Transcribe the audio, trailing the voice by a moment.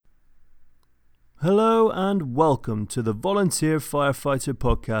Hello and welcome to the Volunteer Firefighter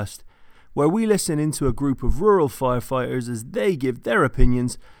Podcast, where we listen into a group of rural firefighters as they give their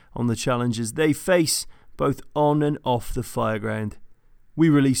opinions on the challenges they face, both on and off the fireground. We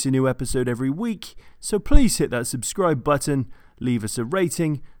release a new episode every week, so please hit that subscribe button, leave us a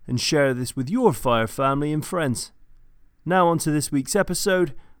rating, and share this with your fire family and friends. Now on to this week's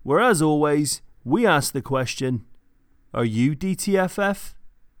episode, where as always, we ask the question, are you DTFF?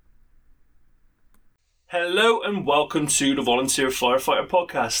 Hello and welcome to the Volunteer Firefighter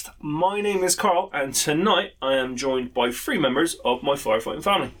Podcast. My name is Carl and tonight I am joined by three members of my firefighting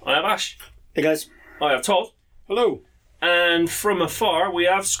family. I have Ash. Hey guys. I have Todd. Hello. And from afar we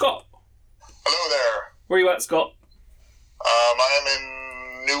have Scott. Hello there. Where are you at, Scott? I am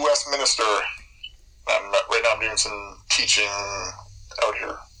in New Westminster. Right now I'm doing some teaching out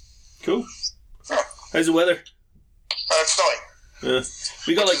here. Cool. Yeah. How's the weather? It's snowing.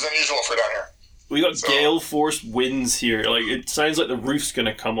 We got which is unusual for down here. We got gale force winds here. Like it sounds like the roof's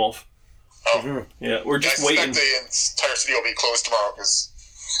gonna come off. Oh. Mm-hmm. Yeah, we're just waiting. I suspect the entire city will be closed tomorrow because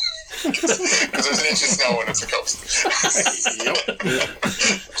there's an inch of snow and it's the coast.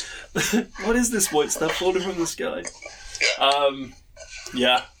 What is this white stuff floating from the sky?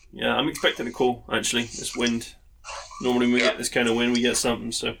 Yeah. Yeah. I'm expecting a call actually. This wind. Normally when we get this kind of wind, we get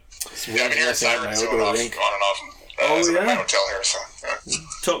something. So. Yeah, I've been hearing sirens going off, on and off. Oh yeah. My hotel here, so. Yeah.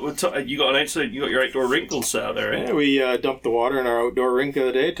 You got your outdoor rink all set out there, right? Yeah, we dumped the water in our outdoor rink the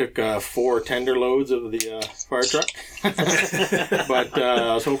other day. Took 4 tender loads of the fire truck. But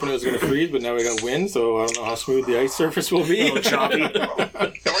I was hoping it was going to freeze, but now we got wind, so I don't know how smooth the ice surface will be. A little choppy. And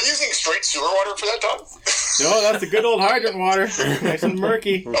we're using straight sewer water for that, Todd? No, that's the good old hydrant water. Nice and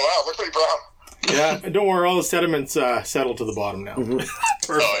murky. Oh wow, look pretty brown. Yeah, don't worry, all the sediments settled to the bottom now.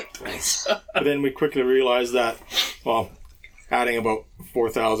 Perfect. But then we quickly realized that, well, adding about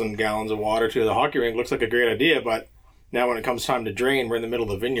 4,000 gallons of water to the hockey rink looks like a great idea, but now when it comes time to drain, we're in the middle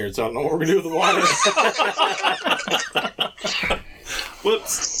of the vineyard, so I don't know what we're going to do with the water.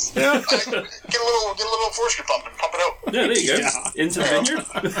 Whoops. Yeah. Get a little forestry pump and pump it out. Yeah, there you go. Yeah. Into the vineyard.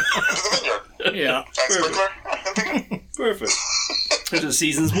 Into the vineyard. Yeah. Giant sprinkler. Perfect. There's a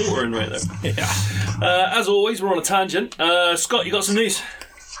season's watering right there. Yeah. As always, we're on a tangent. Scott, you got some news?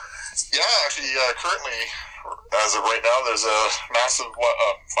 Yeah, actually, currently, as of right now, there's a massive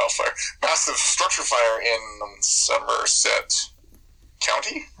wildfire, massive structure fire in Somerset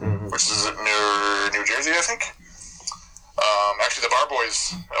County, which is near New Jersey, I think. Actually, the Bar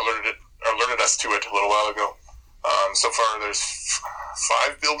Boys alerted us to it a little while ago. So far, there's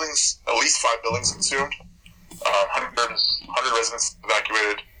 5 buildings, at least 5 buildings consumed. 100 residents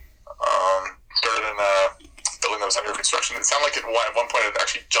evacuated. Started in a building that was under construction. It sounded like at one point it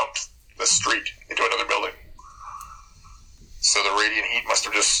actually jumped the street into another building. So the radiant heat must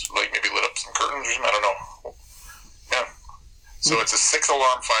have just maybe lit up some curtains or something. I don't know. Yeah. So it's a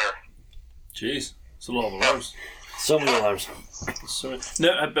 6-alarm fire. Jeez, it's a lot of alarms. So many alarms. So,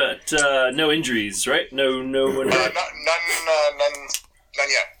 no, but no injuries, right? No. None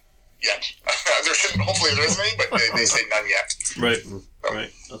yet. Yet. There shouldn't. Hopefully there isn't any, but they say none yet.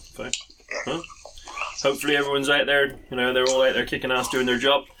 Right. That's fine. Huh? Hopefully everyone's out there. They're all out there kicking ass, doing their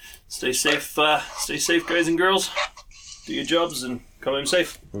job. Stay safe, guys and girls. Do your jobs and come home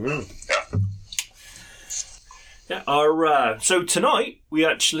safe. Mm-hmm. Yeah. So tonight we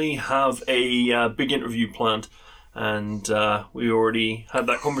actually have a big interview planned, and we already had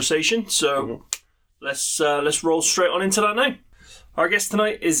that conversation. So let's roll straight on into that now. Our guest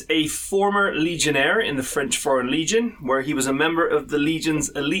tonight is a former Legionnaire in the French Foreign Legion, where he was a member of the Legion's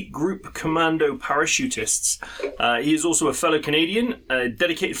elite group Commando parachutists. He is also a fellow Canadian, a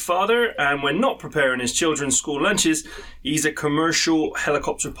dedicated father, and when not preparing his children's school lunches, he's a commercial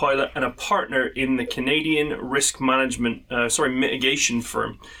helicopter pilot and a partner in the Canadian risk mitigation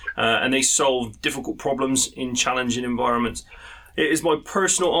firm, and they solve difficult problems in challenging environments. It is my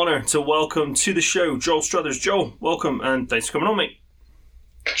personal honour to welcome to the show Joel Struthers. Joel, welcome, and thanks for coming on, mate.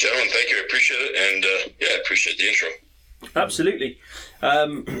 Gentlemen, thank you. I appreciate it, and I appreciate the intro. Absolutely.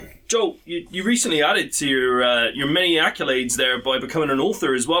 Joel, you recently added to your many accolades there by becoming an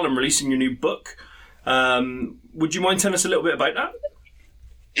author as well and releasing your new book. Would you mind telling us a little bit about that?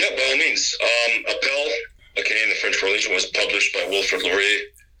 Yeah, by all means. Appel, a Canadian French Foreign Legion, was published by Wilfrid Laurier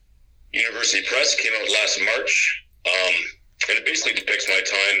University Press, came out last March, and it basically depicts my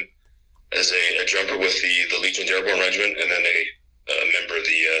time as a jumper with the Legion's Airborne Regiment, and then a member of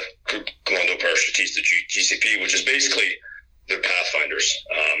the Group Commando Parachutiste, the GCP, which is basically their pathfinders,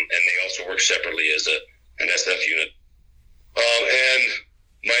 and they also work separately as an SF unit. And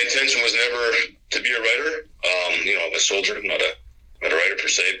my intention was never to be a writer. I'm a soldier, not not a writer per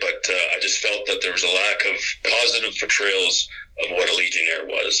se, but I just felt that there was a lack of positive portrayals of what a Legionnaire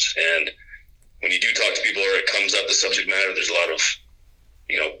was. And when you do talk to people or it comes up, the subject matter, there's a lot of,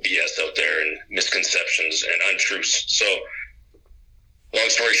 BS out there and misconceptions and untruths. So long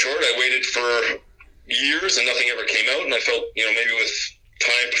story short, I waited for years and nothing ever came out. And I felt, maybe with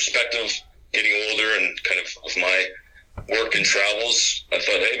time, perspective, getting older and kind of with my work and travels, I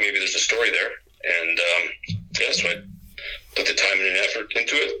thought, hey, maybe there's a story there. And so I put the time and effort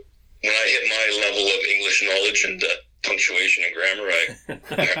into it. When I hit my level of English knowledge and punctuation and grammar, I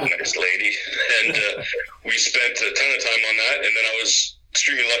met a nice lady, and we spent a ton of time on that. And then I was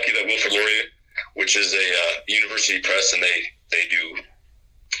extremely lucky that Wilfrid Laurier, which is a university press, and they do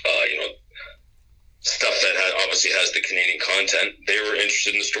stuff that obviously has the Canadian content. They were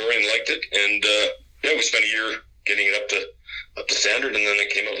interested in the story and liked it, and we spent a year getting it up to standard, and then it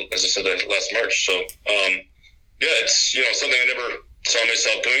came out, as I said, last March. So it's something I never saw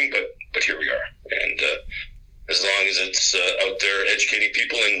myself doing, but here we are. And as long as it's out there educating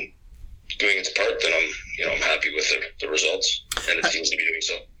people and doing its part, then I'm happy with the results, and it seems to be doing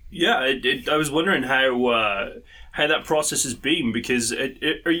so. Yeah, I was wondering how that process has been, because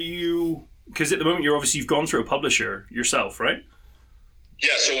because at the moment you've gone through a publisher yourself, right?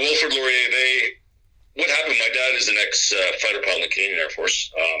 Yeah. So Wilfrid Laurier, what happened? My dad is an ex-fighter pilot in the Canadian Air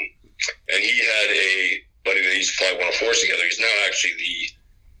Force, and he had a buddy that used to fly 104s together. He's now actually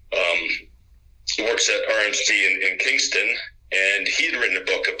he works at RMC in Kingston, and he had written a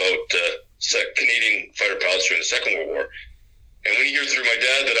book about Canadian fighter pilots during the Second World War. And when he heard through my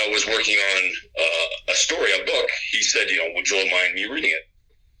dad that I was working on a book, he said, would Joel mind me reading it?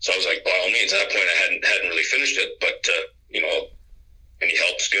 So I was like, by all means. At that point, I hadn't really finished it, but any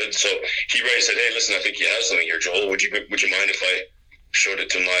help's good. So he wrote and said, hey, listen, I think you have something here, Joel. Would you mind if I showed it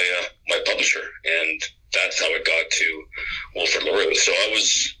to my publisher? And that's how it got to Wilfrid Laurier. So I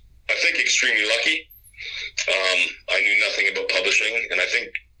was, I think, extremely lucky. I knew nothing about publishing, and I think,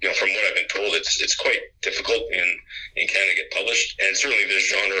 from what I've been told, it's quite difficult in Canada to get published. And certainly this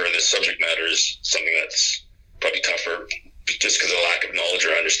genre or this subject matter is something that's probably tougher just because of the lack of knowledge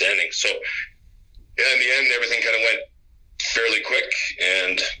or understanding. So, in the end, everything kind of went fairly quick,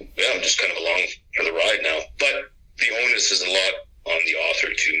 and I'm just kind of along for the ride now. But the onus is a lot on the author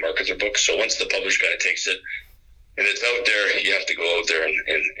to market their book. So once the publisher kind of takes it and it's out there, you have to go out there and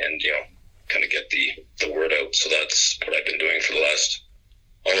kind of get the word out. So that's what I've been doing for the last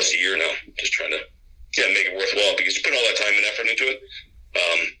almost a year now, just trying to make it worthwhile, because you put all that time and effort into it.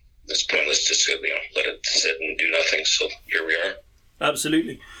 It's pointless just to let it sit and do nothing. So here we are.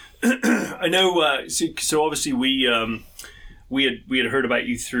 Absolutely. I know. So obviously we had heard about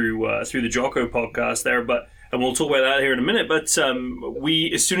you through the Jocko podcast there, and we'll talk about that here in a minute. But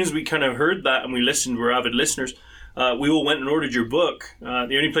as soon as we kind of heard that and we listened, we're avid listeners. We all went and ordered your book. The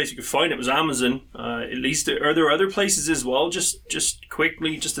only place you could find it was Amazon. At least, are there other places as well? Just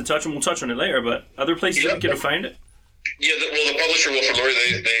quickly, just to touch on, we'll touch on it later. But other places that we could have found it. Yeah, the publisher Wilfrid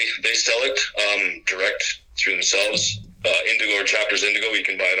Laurier, they sell it direct through themselves. Indigo or Chapters Indigo, you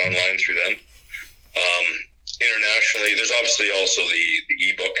can buy it online through them. Internationally, there's obviously also the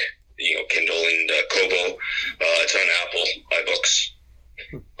ebook, Kindle and Kobo. It's on Apple iBooks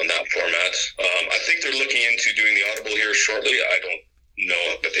on that format. I think they're looking into doing the Audible here shortly. I don't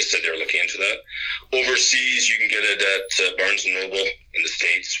know, but they said they're looking into that. Overseas, you can get it at Barnes & Noble in the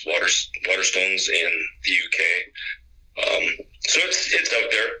States, Waterstones in the UK. So it's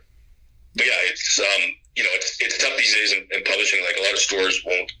out there. But yeah, it's tough these days in publishing. Like, a lot of stores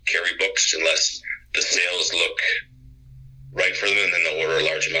won't carry books unless the sales look right for them, and then they'll order a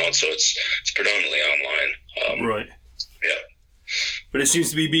large amount. So it's predominantly online. Right. Yeah. But it seems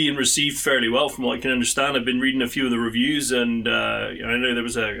to be being received fairly well, from what I can understand. I've been reading a few of the reviews, and I know there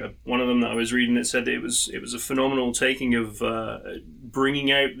was one of them that I was reading that said it was a phenomenal taking of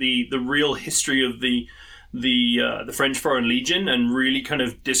bringing out the real history of the French Foreign Legion, and really kind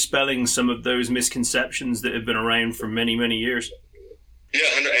of dispelling some of those misconceptions that have been around for many, many years. Yeah,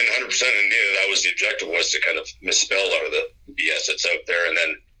 100%. And that was the objective, was to kind of misspell a lot of the BS that's out there, and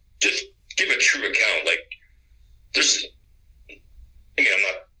then just give a true account. Like, I'm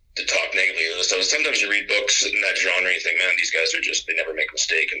not to talk negatively. So sometimes you read books in that genre and you think, man, these guys they never make a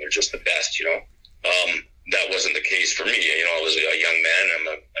mistake, and they're just the best, That wasn't the case for me. I was a young man.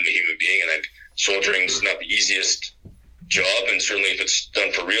 I'm a human being, and soldiering's not the easiest job, and certainly if it's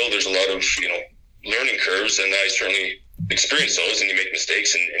done for real, there's a lot of, learning curves, and I certainly experience those, and you make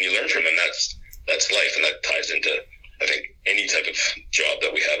mistakes and you learn from them. That's life, and that ties into, I think, any type of job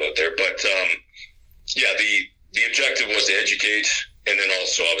that we have out there. But the objective was to educate. And then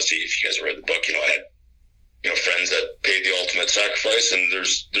also, obviously, if you guys read the book, I had friends that paid the ultimate sacrifice, and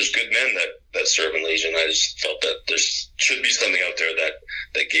there's good men that serve in Legion. I just felt that there should be something out there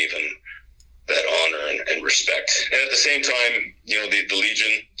that gave him that honor and respect. And at the same time, the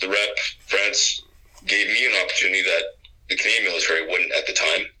Legion, the rep, France gave me an opportunity that the Canadian military wouldn't at the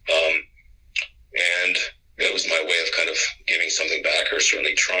time. And it was my way of kind of giving something back, or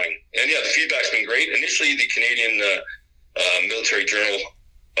certainly trying. And yeah, the feedback's been great. Initially, the Canadian Military Journal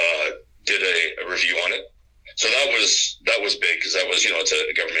did a review on it. So that was big, because that was, it's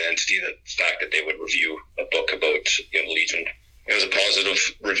a government entity. The fact that they would review a book about Legion, it was a positive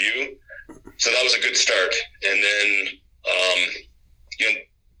review. So that was a good start. And then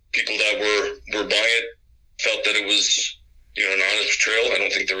people that were buying it felt that it was an honest portrayal. I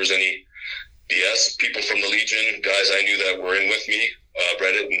don't think there was any BS. People from the Legion, guys I knew that were in with me,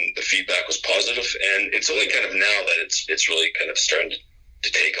 read it, and the feedback was positive. And it's only kind of now that it's really kind of starting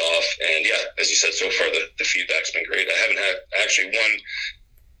to take off. And yeah, as you said, so far the feedback's been great. I haven't had actually one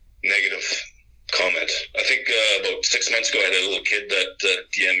negative comment. I think about 6 months ago I had a little kid that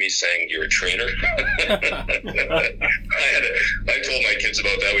DM'd me saying, "You're a trainer." I told my kids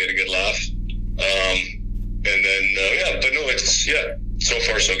about that. We had a good laugh. And then but no, so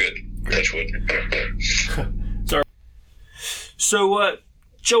far so good. Touch wood. Sorry. So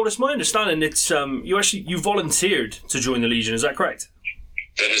Joel, it's my understanding it's you volunteered to join the Legion, is that correct?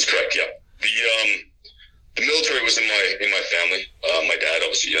 That is correct, yeah. The military was in my family. My dad,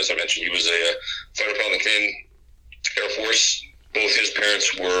 obviously, as I mentioned, he was a fighter pilot in the Canadian Air Force. Both his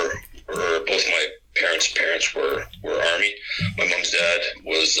parents both my parents were Army. My mom's dad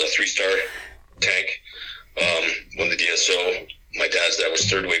was a 3-star tank, won the DSO. My dad's dad was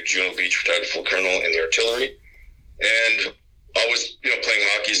 3rd Wave Juno Beach, retired full colonel in the artillery. And I was, playing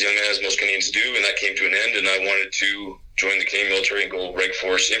hockey as a young man, as most Canadians do, and that came to an end, and I wanted to join the Canadian military and go Reg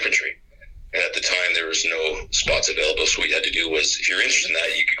Force Infantry. And at the time, there was no spots available, so what you had to do was, if you're interested in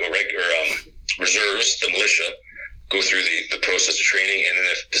that, you could go reserves, the militia, go through the process of training, and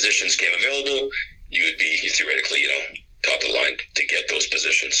then if positions came available, you would be theoretically, top of the line to get those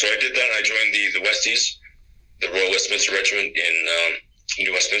positions. So I did that, and I joined the Westies, the Royal Westminster Regiment in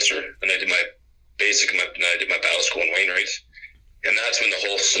New Westminster, and I did my basic, and I did my battle school in Wainwright. And that's when the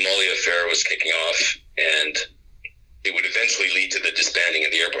whole Somalia affair was kicking off, and it would eventually lead to the disbanding of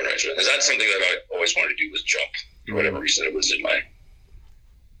the Airborne Regiment. And that's something that I always wanted to do, was jump. For whatever reason, it was in my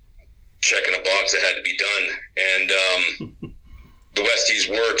checking a box that had to be done. And the Westies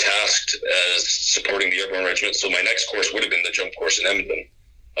were tasked as supporting the Airborne Regiment, so my next course would have been the jump course in Edmonton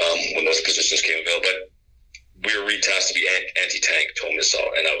when those positions came available. But we were retasked to be anti-tank tow missile,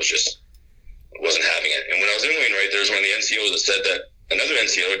 and I wasn't having it. And when I was in Wainwright, there was one of the NCOs that said that another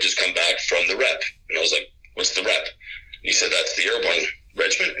NCO had just come back from the rep. And I was like, "What's the rep?" And he said, "That's the Airborne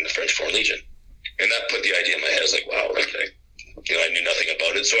Regiment in the French Foreign Legion." And that put the idea in my head. I was like, wow, okay. I knew nothing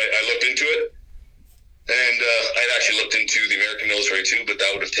about it. So I looked into it. And I'd actually looked into the American military too, but that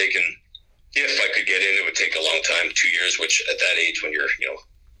would have taken, if I could get in, it would take a long time, 2 years, which at that age when you're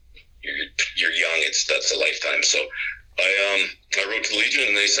young, that's a lifetime. So I wrote to the Legion,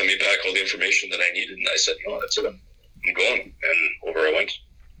 and they sent me back all the information that I needed, and I said, that's it, I'm going, and over I went.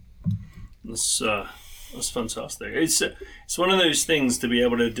 That's fantastic. It's one of those things to be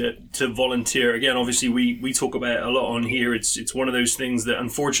able to volunteer. Again, obviously we talk about it a lot on here. It's one of those things that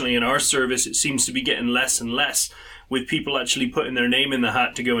unfortunately in our service it seems to be getting less and less, with people actually putting their name in the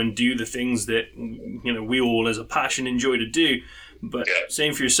hat to go and do the things that we all as a passion enjoy to do. But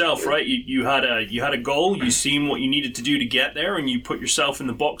same for yourself, right? You had a goal. You seen what you needed to do to get there, and you put yourself in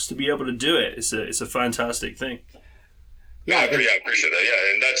the box to be able to do it. It's a fantastic thing. Yeah, I appreciate that.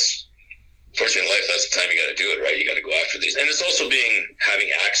 Yeah, and that's, fortunately in life, that's the time you got to do it, right? You got to go after these, and it's also having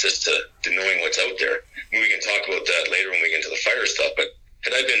access to knowing what's out there. I mean, we can talk about that later when we get into the fire stuff. But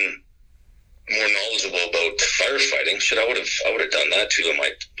had I been more knowledgeable about firefighting, I would have done that too in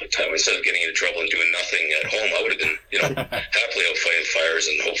my time. Instead of getting into trouble and doing nothing at home, I would have been, happily out fighting fires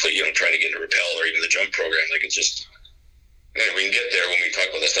and hopefully, trying to get into rappel or even the jump program. Like, it's just, we can get there when we talk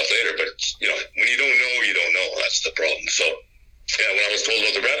about that stuff later. But when you don't know, you don't know. That's the problem. So, yeah, when I was told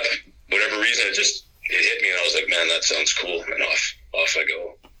about the rep, whatever reason, it hit me, and I was like, man, that sounds cool, and off I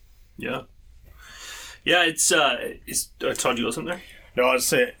go. Yeah. Yeah, it's Todd, you got something there? No, I'd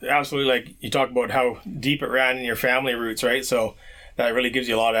say absolutely. Like, you talk about how deep it ran in your family roots, right? So that really gives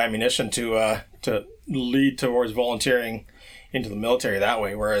you a lot of ammunition to lead towards volunteering into the military that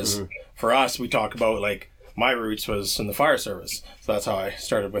way. Whereas for us, we talk about, like, my roots was in the fire service, so that's how I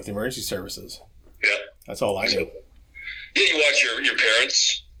started with the emergency services. Yeah, that's all I knew. Yeah, you watch your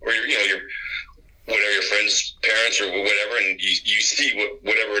parents or your whatever your friends' parents or whatever, and you see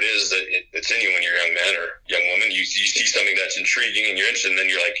whatever it is that it's in you when you're a young man or young woman. You see something that's intriguing and you're interested, and then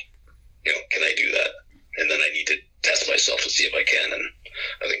you're like, can I do that? And then I need to test myself and see if I can. And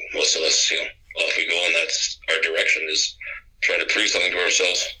I think most of us, off we go, and that's our direction, is trying to prove something to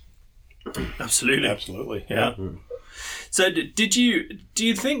ourselves. Absolutely. Yeah. So do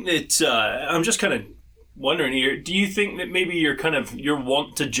you think that, I'm just kind of wondering here, do you think that maybe your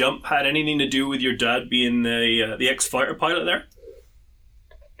want to jump had anything to do with your dad being the ex-fighter pilot there?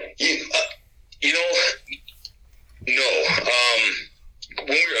 No.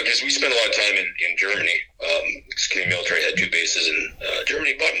 Because we spent a lot of time in Germany. Canadian military had 2 bases in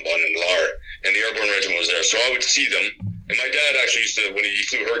Germany, Baden-Baden and Lahr, and the Airborne Regiment was there. So I would see them. And my dad actually used to, when he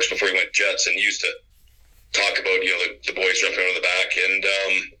flew Hercs before he went jets, and he used to talk about, the boys jumping out of the back. And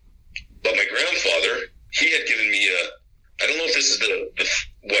but my grandfather, he had given me I don't know if this is the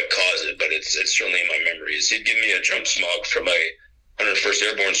what caused it, but it's certainly in my memories. He'd given me a jump smog from my 101st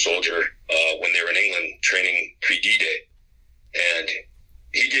Airborne soldier when they were in England training pre-D-Day. And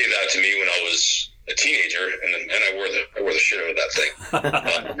he gave that to me when I was a teenager, and I wore the shit out of that thing.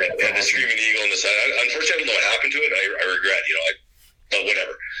 And the Screaming Eagle on the side. Unfortunately, I don't know what happened to it. I regret, but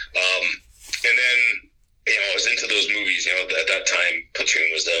whatever. And then, I was into those movies. At that time, Platoon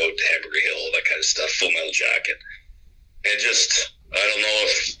was out, Hamburger Hill, that kind of stuff, Full Metal Jacket, and just I don't know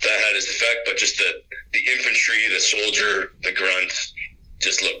if that had its effect, but just the infantry, the soldier, the grunt,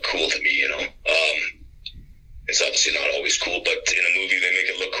 just looked cool to me. It's obviously not always cool, but in a movie they make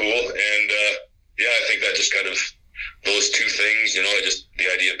it look cool. And I think that just kind of, those 2 things, the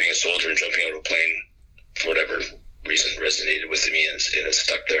idea of being a soldier and jumping out of a plane, for whatever reason, resonated with me and it's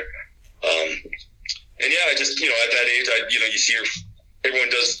stuck there. I just, at that age, you see everyone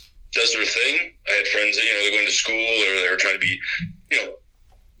does their thing. I had friends that, they're going to school or they're trying to be,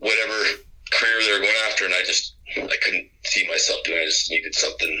 whatever career they were going after, and I couldn't see myself doing it. I just needed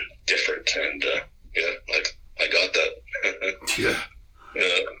something different, and I got that.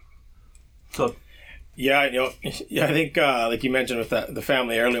 So, I think like you mentioned with the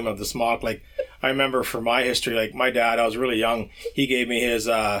family heirloom of the smock, like I remember for my history, like my dad, I was really young, he gave me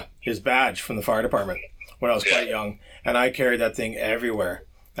his badge from the fire department when I was quite young, and I carried that thing everywhere.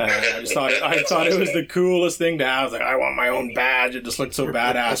 And I just thought it was the coolest thing to have. I was like, I want my own badge. It just looked so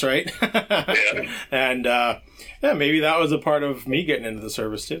badass, right? And maybe that was a part of me getting into the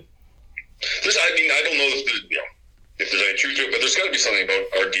service too. I don't know if there's any truth to it, but there's got to be something about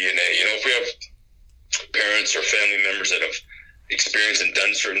our DNA. If we have parents or family members that have experienced and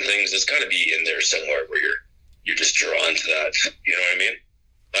done certain things, it's got to be in there somewhere where you're just drawn to that. You know what I mean?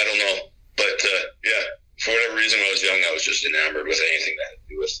 I don't know, but for whatever reason, when I was young, I was just enamored with anything that had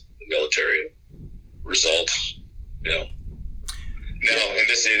to do with the military results. Now, in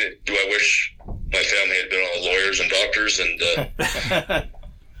this day, do I wish my family had been all lawyers and doctors and.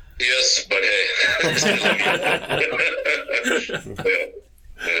 Yes, but hey,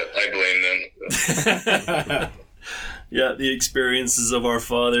 I blame them. The experiences of our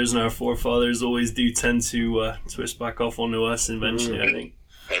fathers and our forefathers always do tend to twist back off onto us eventually. I think.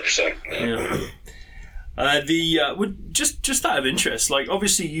 100%. Just out of interest, like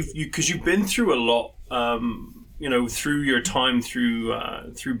obviously you've been through a lot. Through your time through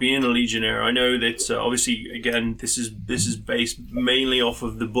being a Legionnaire. I know that obviously again this is based mainly off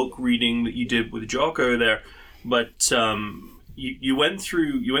of the book reading that you did with Jocko there, but you went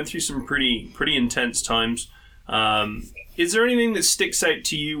through some pretty intense times. Is there anything that sticks out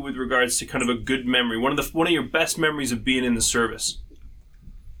to you with regards to kind of a good memory? One of your best memories of being in the service?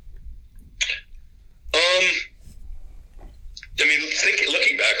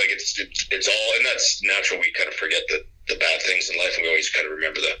 Looking back, like it's all, and that's natural. We kind of forget the bad things in life, and we always kind of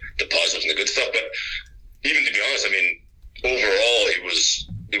remember the positives and the good stuff. But even to be honest, overall, it was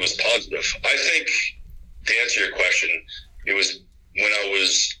positive. I think to answer your question, it was when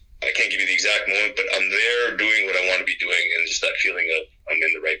I can't give you the exact moment, but I'm there doing what I want to be doing, and just that feeling of I'm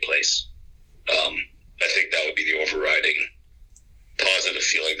in the right place. I think that would be the overriding positive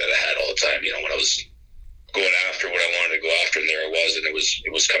feeling that I had all the time. When I was going after what I wanted to go after, and there it was, and it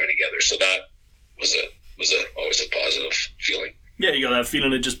was coming together. So that was always a positive feeling. Yeah, you got that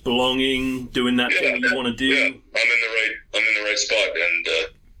feeling of just belonging, doing that thing that you want to do. Yeah, I'm in the right spot, and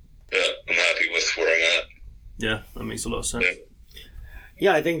I'm happy with where I'm at. Yeah, that makes a lot of sense.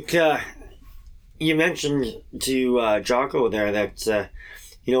 Yeah, I think you mentioned to Jocko there that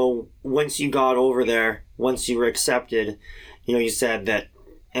once you got over there, once you were accepted, you said that,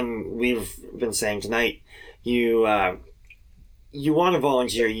 and we've been saying tonight, you want to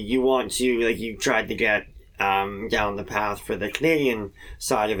volunteer, you want to, you tried to get down the path for the Canadian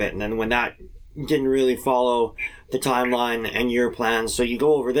side of it, and then when that didn't really follow the timeline and your plans. So you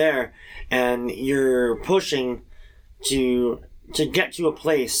go over there and you're pushing to get to a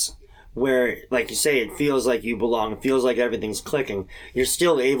place where, like you say, it feels like you belong. It feels like everything's clicking. You're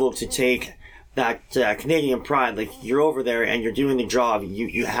still able to take that Canadian pride. Like, you're over there and you're doing the job.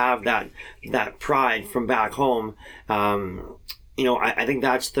 You have that pride from back home. I think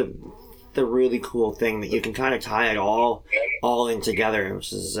that's the really cool thing, that you can kind of tie it all in together,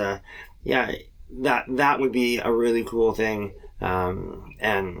 which is that would be a really cool thing.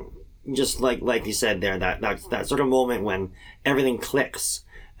 And just like you said there, that sort of moment when everything clicks,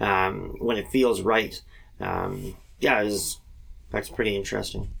 when it feels right. That's pretty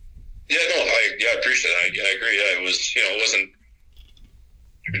interesting. Yeah, no, I appreciate it. I agree. Yeah, it was, it wasn't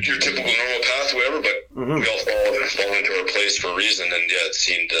your typical normal path, whatever, but we all fall into our place for a reason, and yeah, it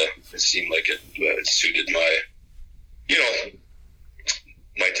seemed like it suited my,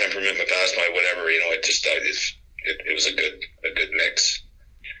 my temperament, my past, my whatever. It was a good mix.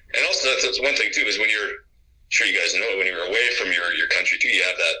 And also, that's one thing too, is when you're, sure you guys know, when you're away from your country too, you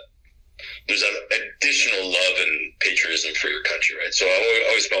have that, there's that additional love and patriotism for your country, right? So I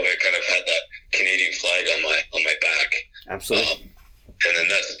always felt like I kind of had that Canadian flag on my back. Absolutely. And then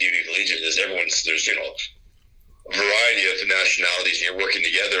that's the beauty of the Legion, is there's a variety of nationalities, and you're working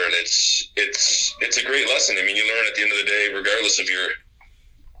together, and it's a great lesson. I mean, you learn at the end of the day, regardless of your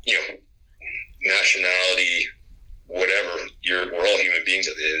nationality, whatever, we're all human beings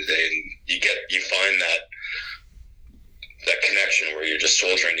at the end of the day, and you find that connection where you're just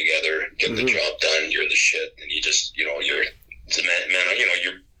soldiering together, get the job done, you're the shit, and you just you're man, you're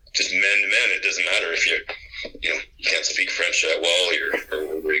just man to man. It doesn't matter if you can't speak French that well,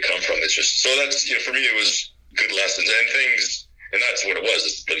 or where you come from. It's just, so that's, for me, it was good lessons and things, and that's what it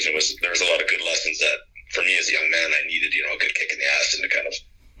was. There was a lot of good lessons that, for me as a young man, I needed, a good kick in the ass, and to kind of,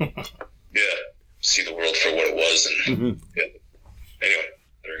 see the world for what it was, and anyway,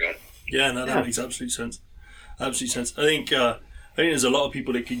 there we go. Yeah, no, that makes absolute sense. Absolute sense. I think there's a lot of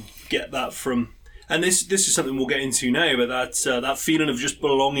people that could get that from, and this is something we'll get into now, but that feeling of just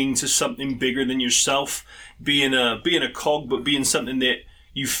belonging to something bigger than yourself, being a cog, but being something that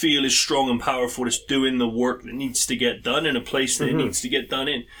you feel is strong and powerful, that's doing the work that needs to get done in a place that it needs to get done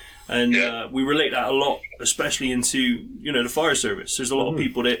in. And we relate that a lot, especially into the fire service. There's a lot of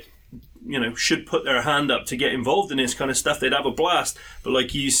people that should put their hand up to get involved in this kind of stuff. They'd have a blast, but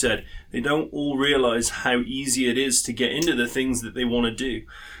like you said, they don't all realize how easy it is to get into the things that they want to do.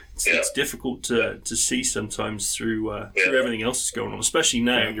 It's difficult to see sometimes through everything else that's going on, especially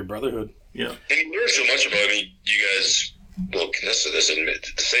now. And your brotherhood. Yeah. And you learn so much about, you guys will contest to this, admit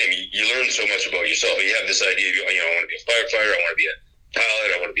the same. You learn so much about yourself. You have this idea of, I want to be a firefighter, I want to be a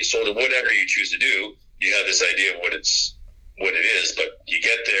pilot, I want to be a soldier, whatever you choose to do. You have this idea of what it is, but you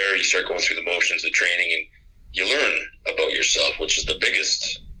get there, you start going through the motions, the training, and you learn about yourself, which is the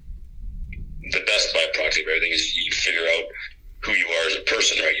best byproduct of everything, is you figure out who you are as a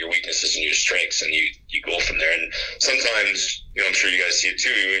person, right? Your weaknesses and your strengths, and you go from there. And sometimes, I'm sure you guys see it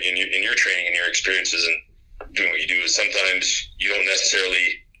too in your training and your experiences and doing what you do, is sometimes you don't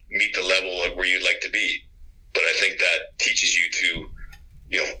necessarily meet the level of where you'd like to be. But I think that teaches you to,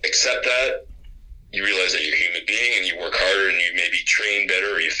 accept that. You realize that you're a human being, and you work harder, and you maybe train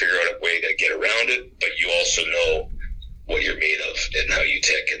better, or you figure out a way to get around it, but you also know what you're made of and how you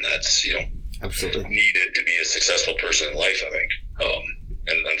tick, and that's, absolutely needed to be a successful person in life, I think.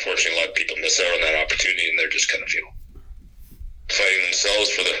 And unfortunately, a lot of people miss out on that opportunity, and they're just kind of, fighting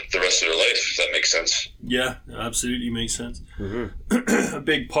themselves for the rest of their life, if that makes sense. Yeah, absolutely makes sense. A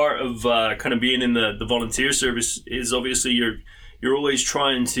big part of kind of being in the volunteer service is obviously you're always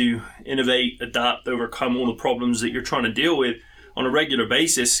trying to innovate, adapt, overcome all the problems that you're trying to deal with on a regular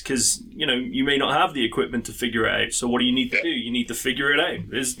basis, because you may not have the equipment to figure it out. So what do you need to do? You need to figure it out.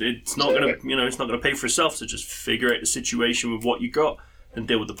 It's not gonna it's not gonna pay for itself. So just figure out the situation with what you got and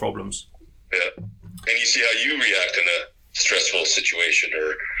deal with the problems. Yeah, and you see how you react in a stressful situation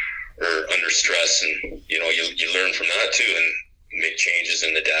or under stress, and you learn from that too, and make changes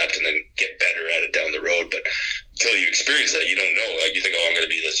and adapt, and then get better at it down the road. But until you experience that, you don't know. Like, you think, I'm going to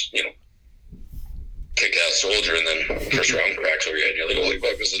be this, kick-ass soldier, and then first round cracks over your head, and you're like, holy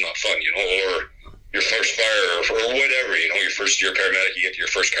fuck, this is not fun, or your first fire, or whatever, your first year paramedic, you get to your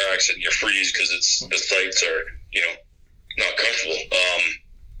first car accident, and you freeze because the sights are, not comfortable.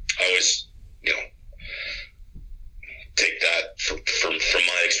 I always, take that from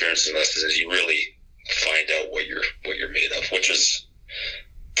my experience and lessons, is you really find out what you're made of, which is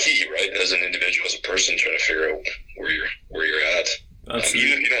key, right? As an individual, as a person, trying to figure out where you're at. Even if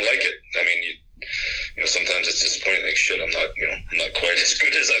you don't like it, sometimes it's disappointing. Like, shit, I'm not quite as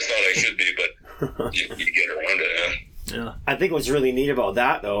good as I thought I should be. But you get around it. Yeah. I think what's really neat about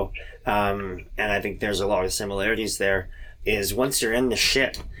that, though, and I think there's a lot of similarities there, is once you're in the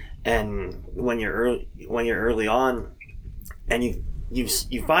shit, and when you're early on, and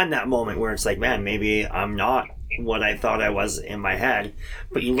you find that moment where it's like, man, maybe I'm not what I thought I was in my head,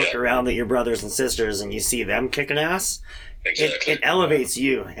 but you look around at your brothers and sisters and you see them kicking ass. Exactly. It elevates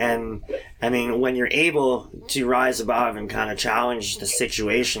you, and I mean, when you're able to rise above and kind of challenge the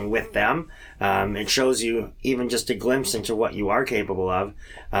situation with them, it shows you even just a glimpse into what you are capable of,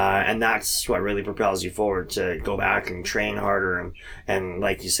 and that's what really propels you forward to go back and train harder and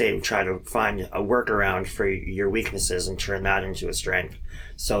like you say, try to find a workaround for your weaknesses and turn that into a strength.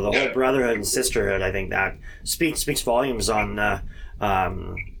 So the whole brotherhood and sisterhood, I think that speaks volumes on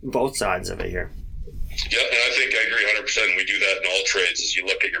both sides of it here. Yeah, and I think I agree 100%. And we do that in all trades. Is you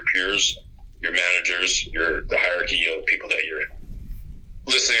look at your peers, your managers, the hierarchy, people that you're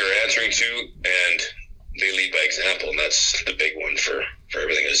listening or answering to, and they lead by example. And that's the big one for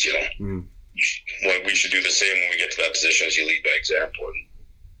everything. Is we should do the same when we get to that position. Is you lead by example and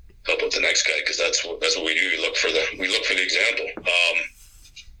help out the next guy, because that's what we do. We look for the example.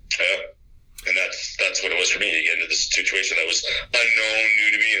 And that's what it was for me. You get into this situation that was unknown,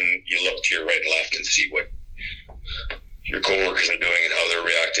 new to me, and you look to your right and left and see what your coworkers are doing and how they're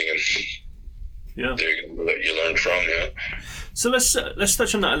reacting, and there you go, that you learn from. Yeah. So let's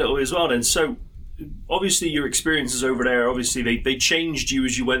touch on that a little bit as well. Then, so obviously your experiences over there, obviously they changed you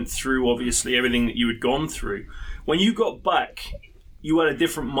as you went through. Obviously everything that you had gone through. When you got back, you had a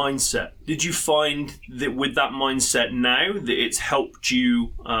different mindset. Did you find that with that mindset now that it's helped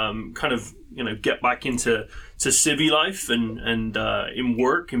you kind of get back into civvy life and in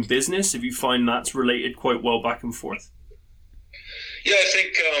work and business? If you find that's related quite well back and forth? Yeah, I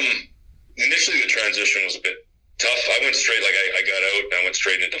think initially the transition was a bit tough. I went straight, I got out and I went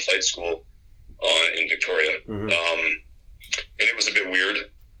straight into flight school in Victoria. Mm-hmm. And it was a bit weird.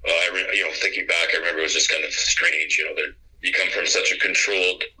 Thinking back, I remember it was just kind of strange. You come from such a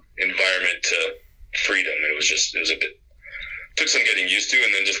controlled environment to freedom. And it was a bit, took some getting used to,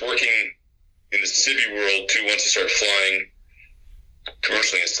 and then just working in the civvy world too. Once you start flying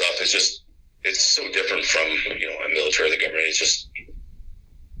commercially and stuff, it's so different from a military, the government. It's just,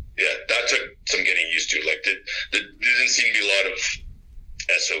 that took some getting used to. Like there didn't seem to be a lot of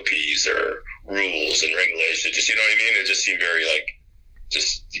SOPs or rules and regulations. It just, you know what I mean? It just seemed very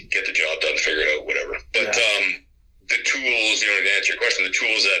just get the job done, figure it out, whatever. But the tools, to answer your question, the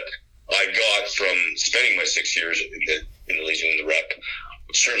tools that I got from spending my 6 years in the Legion and the Rep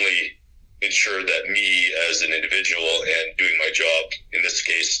certainly ensured that me as an individual and doing my job, in this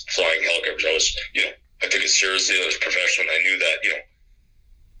case, flying helicopters, I took it seriously. I was professional. And I knew that,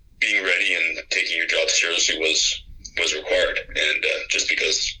 being ready and taking your job seriously was required. And just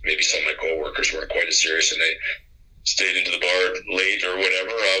because maybe some of my coworkers weren't quite as serious and they stayed into the bar late or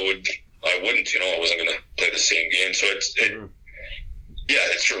whatever, I wouldn't. I wasn't going to play the same game. So it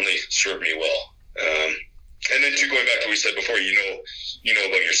certainly served me well. And then going back to what we said before, you know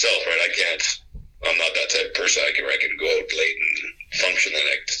about yourself, right? I'm not that type of person. I can go out late and function the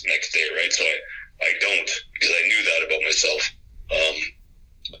next day, right? So I don't, because I knew that about myself.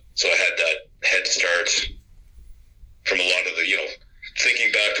 So I had that head start from a lot of the,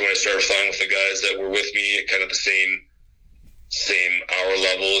 thinking back to when I started flying with the guys that were with me at kind of the same hour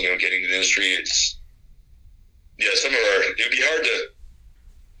level, getting to the industry. It's, it would be hard to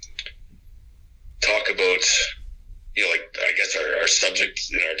talk about, I guess our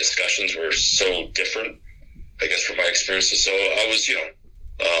subjects in our discussions were so different, I guess, from my experiences. So I was,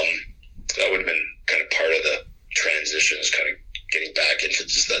 that would have been kind of part of the transition, is kind of getting back into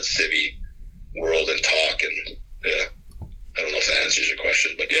just that civvy world and talk. And I don't know if that answers your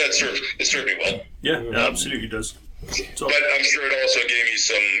question, but it served me well. Yeah, it absolutely does. So, but I'm sure it also gave me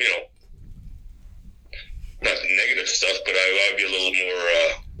some, not negative stuff, but I'd be a little more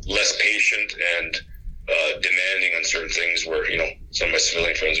less patient and demanding on certain things, where some of my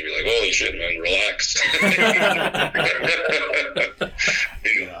civilian friends would be like, "Holy shit, man, relax."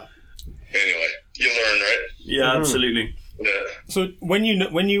 Anyway, you learn, right? Yeah, absolutely. Yeah. So when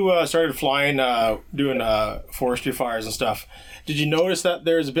you started flying, doing forestry fires and stuff, did you notice that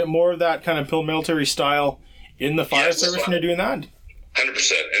there's a bit more of that kind of military style in the fire service when you're doing that? 100%.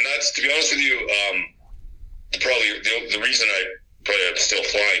 And that's, to be honest with you, the reason I probably am still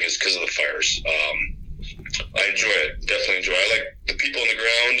flying is because of the fires. I enjoy it. Definitely enjoy it. I like the people on the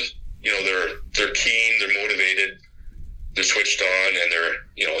ground. They're keen, they're motivated, they're switched on, and they're,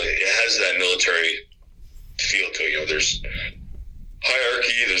 it has that military feel to it.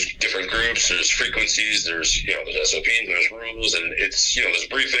 hierarchy, there's different groups, there's frequencies, there's SOPs, there's rules, and it's there's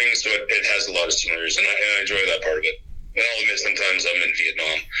briefings, so it has a lot of similarities, and I enjoy that part of it. And I'll admit sometimes I'm in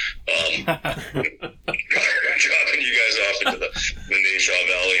Vietnam, dropping you guys off into the Nai Shaw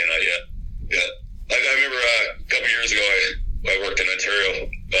Valley, and I remember a couple years ago I worked in Ontario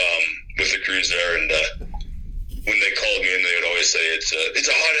with the crews there, and when they called me in, they would always say it's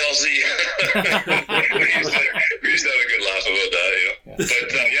a hot LZ. we used to have a good laugh about that, But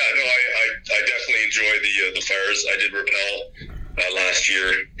I definitely enjoy the fires. I did rappel last year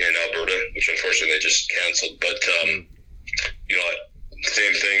in Alberta, which unfortunately they just canceled. But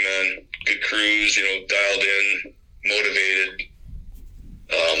same thing, man. Good crews, dialed in, motivated.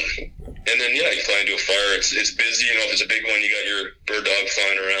 And then, you fly into a fire. It's busy. If it's a big one, you got your bird dog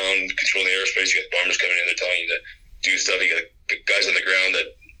flying around, controlling the airspace. You got bombers coming in. They're telling you to do stuff. You got guys on the ground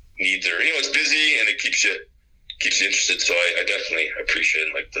that need their. It's busy and it keeps you interested. So I definitely appreciate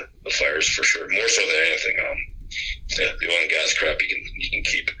the fires for sure. More so than anything. The oil and gas crap you can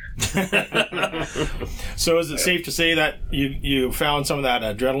keep. So is it safe to say that you found some of that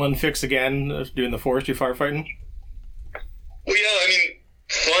adrenaline fix again doing the forestry firefighting? Well,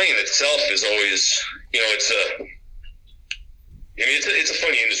 flying itself is always, it's a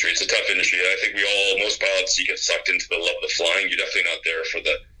funny industry. It's a tough industry. I think most pilots, you get sucked into the love of the flying. You're definitely not there for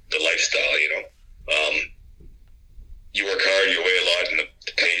the lifestyle, You work hard, you weigh a lot, and the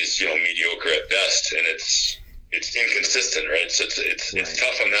pay is, mediocre at best, and it's inconsistent, right? So it's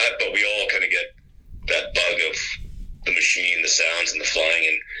tough on that, but we all kind of get that bug of the machine, the sounds, and the flying,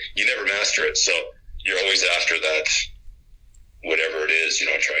 and you never master it. So you're always after that, whatever it is,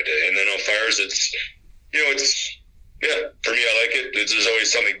 try to. And then on fires, it's for me, I like it. There's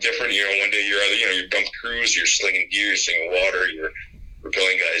always something different. One day you're either, you bump crews, you're slinging gear, you're slinging water, you're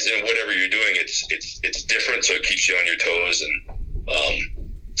repelling guys, whatever you're doing, it's different, so it keeps you on your toes. And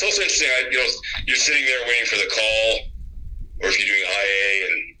it's also interesting. You're sitting there waiting for the call, or if you're doing IA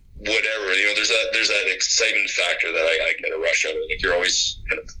and whatever, there's that excitement factor that I get a rush out of. You're always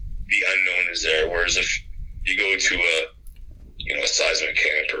kind of, the unknown is there. Whereas if you go to a seismic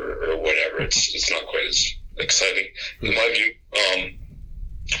camp or whatever, it's not quite as exciting in my view.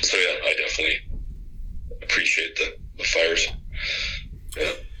 So I definitely appreciate the fires.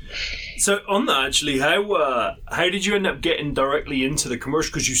 Yeah. So on that, actually, how did you end up getting directly into the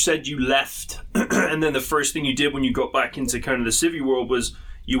commercial? Because you said you left, and then the first thing you did when you got back into kind of the civvy world was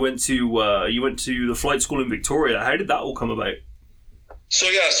you went to the flight school in Victoria. How did that all come about? So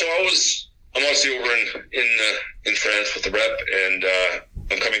I'm obviously over in France with the rep, and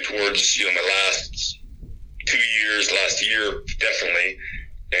I'm coming towards my last 2 years, last year definitely,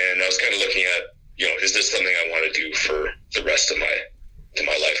 and I was kind of looking at is this something I want to do for the rest of my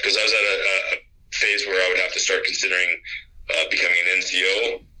life? Because I was at a phase where I would have to start considering becoming an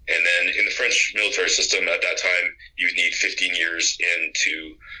NCO, and then in the French military system at that time you would need 15 years in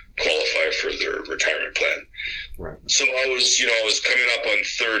to qualify for their retirement plan. Right. So I was coming up on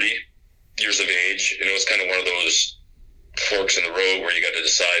 30 years of age, and it was kind of one of those forks in the road where you got to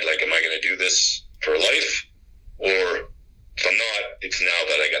decide, am I going to do this for life, or if I'm not, it's now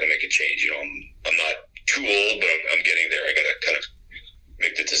that I got to make a change. I'm not too old, but I'm getting there. I got to kind of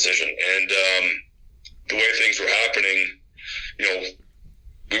make the decision. And the way things were happening,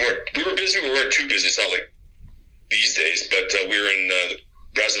 we were busy. We weren't too busy. It's not like these days, but we were in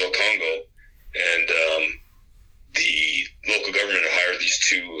Brazzaville, Congo, and the local government hired these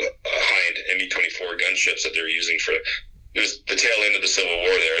two Hind ME-24 gunships that they were using it was the tail end of the Civil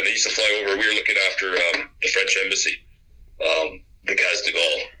War there, and they used to fly over. We were looking after the French embassy, the Gaz de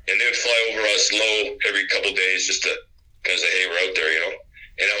Gaulle, and they would fly over us low every couple of days just to kind of say, hey, we're out there,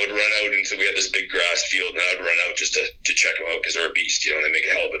 And I would run out until we had this big grass field, and I would run out just to check them out because they're a beast, and they make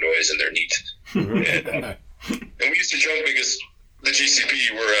a hell of a noise, and they're neat. And we used to joke because the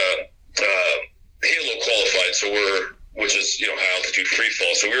GCP were Halo qualified, which is high altitude free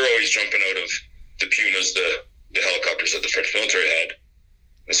fall. So we were always jumping out of the Pumas, the helicopters that the French military had,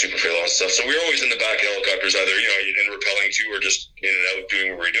 the Super Félon and stuff. So we were always in the back of helicopters, either in rappelling too, or just in and out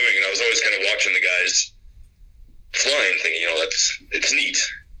doing what we were doing. And I was always kind of watching the guys flying, thinking, it's neat.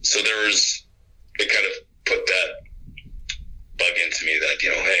 So it kind of put that bug into me that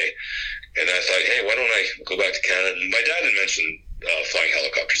hey. And I thought, hey, why don't I go back to Canada? And my dad had mentioned flying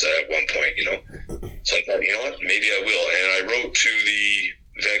helicopters at one point, So I thought, what, maybe I will. And I wrote to the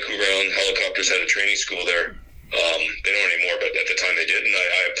Vancouver Island Helicopters, had a training school there. They don't anymore, but at the time they did. And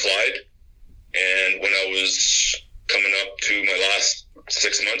I applied. And when I was coming up to my last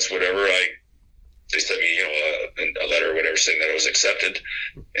 6 months, whatever, they sent me, a letter or whatever saying that I was accepted.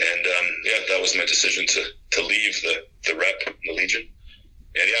 And that was my decision to leave the rep, the Legion.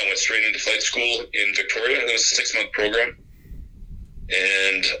 And yeah, I went straight into flight school in Victoria. It was a 6-month program.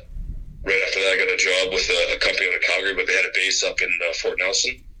 And right after that, I got a job with a company out of Calgary, but they had a base up in Fort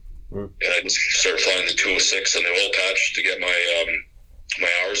Nelson. And I just started flying the 206 on the oil patch to get my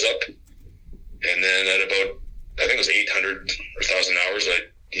my hours up. And then at about, I think it was 800 or 1,000 hours,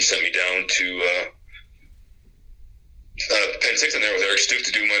 he sent me down to Pen 6 in there with Eric Stoof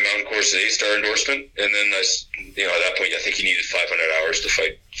to do my Mountain Course A-star endorsement. And then at that point, I think he needed 500 hours to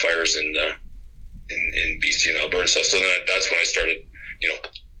fight fires in BC and Alberta and stuff. So then that's when I started,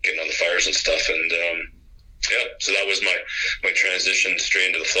 getting on the fires and stuff. And so that was my transition straight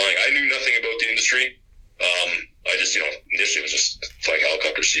into the flying. I knew nothing about the industry. I just, initially it was just flying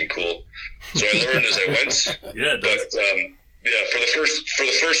helicopters seemed cool. So I learned as I went. Yeah, it does. But for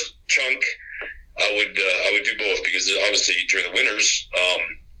the first chunk, I would do both, because obviously during the winters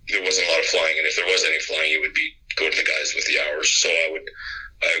there wasn't a lot of flying, and if there was any flying, it would be go to the guys with the hours. So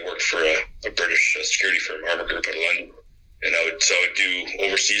I worked for a British security firm, Armour Group out of London, and I would do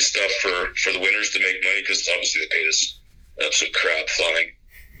overseas stuff for the winters to make money, because obviously they paid us absolute crap flying,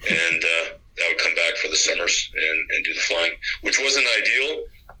 and I would come back for the summers and do the flying, which wasn't ideal,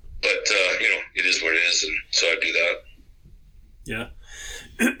 but it is what it is, and so I'd do that. Yeah.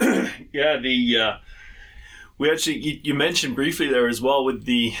 Yeah, we actually, you mentioned briefly there as well with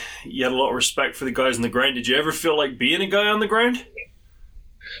you had a lot of respect for the guys on the ground. Did you ever feel like being a guy on the ground?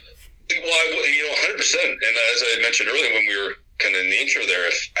 Well, 100%. And as I mentioned earlier when we were kind of in the intro there,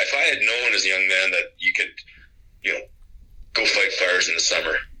 if I had known as a young man that you could, go fight fires in the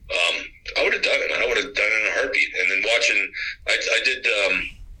summer, I would have done it. I would have done it in a heartbeat. And then watching,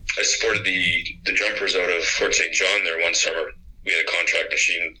 I supported the jumpers out of Fort St. John there one summer. We had a contract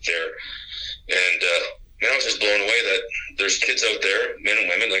machine there, and I was just blown away that there's kids out there, men and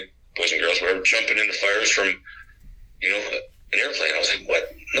women, like boys and girls, whatever, jumping into fires from, an airplane. I was like, what?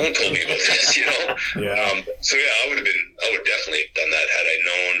 No one told me about this, Yeah. So yeah, I would definitely have done that had I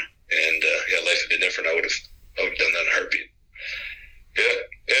known, and life had been different. I would have done that in a heartbeat. Yeah,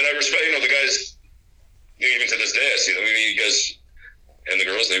 and I respect, the guys. Even to this day, I see them. You guys and the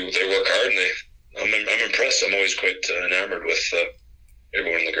girls, they work hard, and I'm impressed. I'm always quite enamored with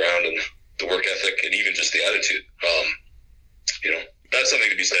everyone on the ground and the work ethic, and even just the attitude. That's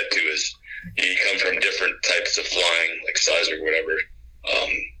something to be said too. Is you come from different types of flying, like Sizer or whatever,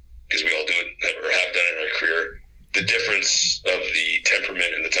 because we all do it or have done it in our career. The difference of the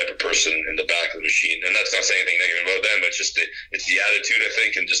temperament and the type of person in the back of the machine, and that's not saying anything negative about them, but just it's the attitude, I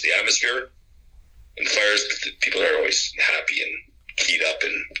think, and just the atmosphere. And fires, people are always happy and keyed up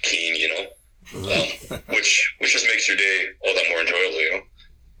and keen, which just makes your day all that more enjoyable,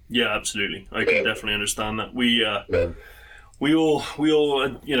 Yeah, absolutely. I can definitely understand that. We all, for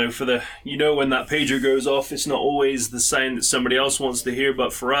the, when that pager goes off, it's not always the sound that somebody else wants to hear,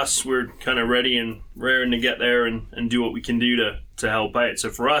 but for us, we're kind of ready and raring to get there and do what we can do to help out. So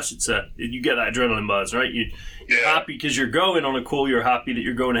for us, you get that adrenaline buzz, right? You're happy because you're going on a call, you're happy that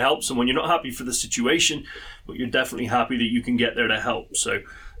you're going to help someone. You're not happy for the situation, but you're definitely happy that you can get there to help. So,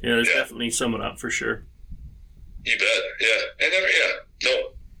 there's definitely some of that for sure. You bet, yeah. And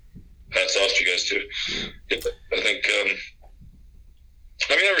no, hats off to you guys too. Yeah, I think,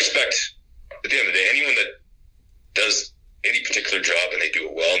 I respect, at the end of the day, anyone that does any particular job and they do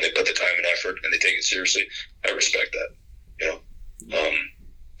it well and they put the time and effort and they take it seriously, I respect that, and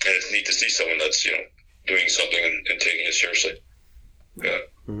it's neat to see someone that's, doing something and taking it seriously. Yeah.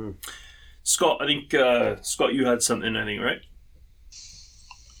 Mm-hmm. Scott, I think, you had something, right?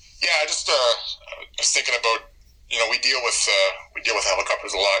 Yeah, I just was thinking about, we deal with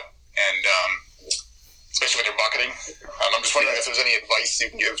helicopters a lot, and especially when they're bucketing. I'm just wondering if there's any advice you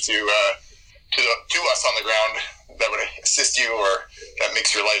can give to us on the ground that would assist you, or that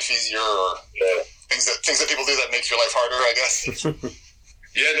makes your life easier, or things that people do that makes your life harder, I guess.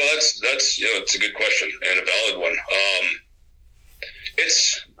 Yeah, no, that's it's a good question and a valid one.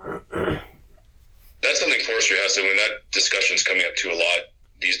 That's something forestry has to. When that discussion's coming up too a lot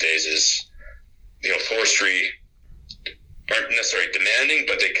these days is, forestry aren't necessarily demanding,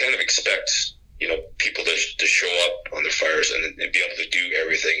 but they kind of expect people to show up on their fires and be able to do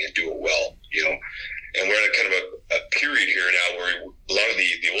everything and do it well. And we're in a kind of a period here now where a lot of the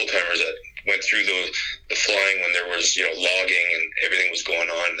old timers that went through the flying when there was logging and everything was going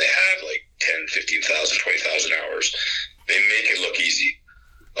on, they have like 10, 15,000, 20,000 hours. They make it look easy.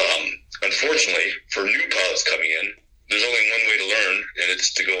 Unfortunately, for new pilots coming in, there's only one way to learn, and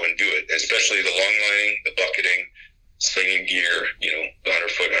it's to go and do it. Especially the long lining, the bucketing, slinging gear, the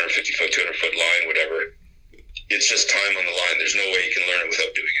 100 foot, 150 foot, 200 foot line, whatever. It's just time on the line. There's no way you can learn it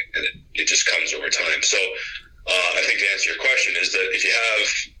without doing it, and it just comes over time. So I think to answer your question is that if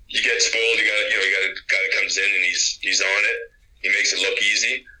you get spoiled, you got a guy that comes in and he's on it, he makes it look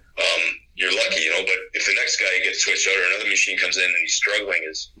easy. You're lucky, but if the next guy gets switched out or another machine comes in and he's struggling,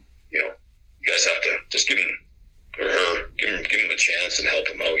 you guys have to just give him or her, give him a chance and help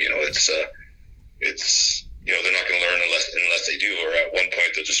him out. It's they're not going to learn unless they do, or at one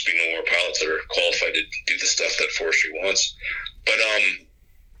point there'll just be no more pilots that are qualified to do the stuff that forestry wants. But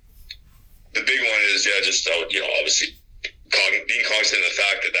the big one is just obviously being cognizant of the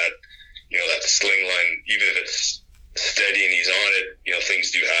fact that that sling line, even if it's steady and he's on it,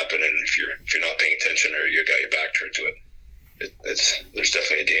 things do happen, and if you're not paying attention or you got your back turned to it, there's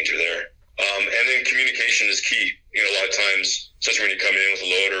definitely a danger there. And then communication is key. A lot of times, especially when you're coming in with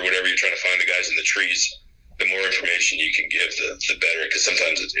a load or whatever, you're trying to find the guys in the trees. The more information you can give, the better, because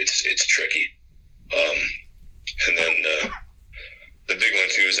sometimes it's tricky. And then the big one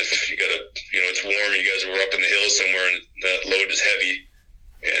too is if you got it's warm, you guys were up in the hills somewhere, and that load is heavy,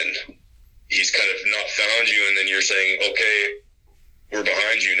 and he's kind of not found you, and then you're saying, okay, we're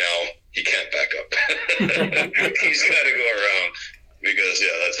behind you now. He can't back up. He's got to go around, because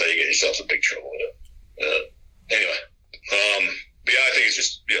that's how you get yourself in big trouble. Anyway, but I think it's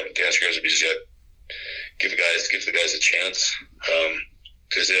just to answer your guys, just give the guys a chance,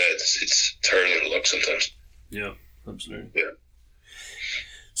 because it's harder than it looks sometimes. Yeah, absolutely. Yeah.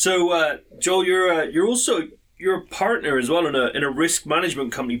 So, Joel, you're a partner as well in a risk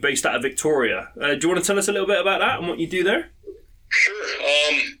management company based out of Victoria. Do you want to tell us a little bit about that and what you do there? Sure.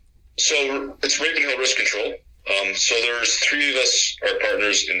 So it's Ravenhill Risk Control. So there's 3 of us are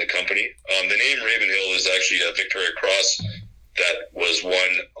partners in the company. The name Ravenhill is actually a Victoria Cross that was won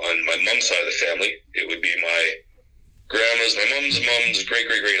on my mom's side of the family. It would be my mom's great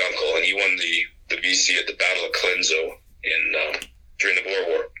uncle, and he won the VC at the Battle of Colenso during the Boer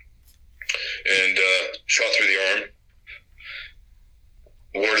War, and shot through the arm,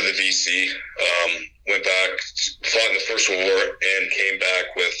 awarded the VC, went back, fought in the First World War, and came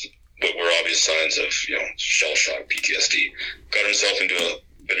back with what were obvious signs of shell shock, PTSD. Got himself into a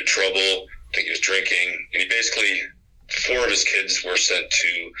bit of trouble. I think he was drinking, and he basically 4 of his kids were sent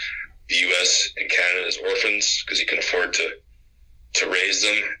to the U.S. and Canada as orphans because he couldn't afford to raise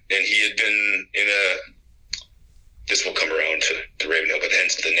them, and he had been in this will come around to Ravenhill, but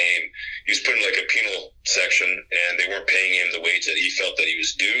hence the name. He was put in like a penal section, and they weren't paying him the wage that he felt that he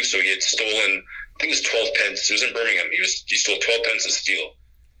was due. So he had stolen, I think it was 12 pence. It was in Birmingham. He stole 12 pence of steel,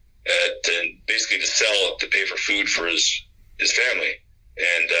 basically to sell to pay for food for his family.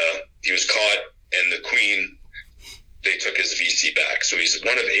 And he was caught, and the Queen, they took his VC back. So he's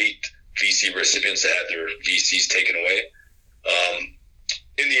one of 8 VC recipients that had their VCs taken away.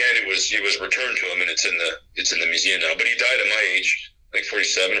 In the end, it was returned to him, and it's in the museum now. But he died at my age, like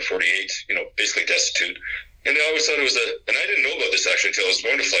 47 or 48, basically destitute. And I always thought it was and I didn't know about this actually until I was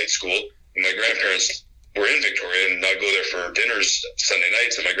going to flight school. And my grandparents were in Victoria, and I'd go there for dinners Sunday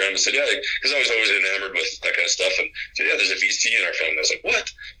nights. And my grandma said, yeah, because I was always enamored with that kind of stuff. And said, yeah, there's a VC in our family. I was like, what?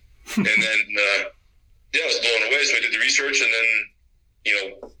 And then, I was blown away. So I did the research, and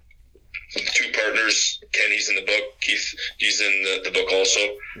then, 2 partners, Kenny's in the book, Keith, he's in the book also.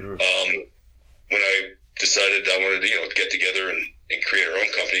 Mm-hmm. When I decided I wanted to, get together and create our own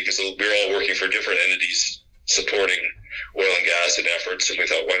company, because we were all working for different entities supporting oil and gas and efforts, and we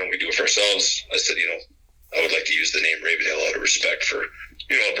thought, why don't we do it for ourselves? I said, I would like to use the name Ravenhill out of respect for,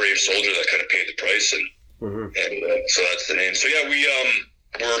 a brave soldier that kind of paid the price, and so that's the name. So yeah,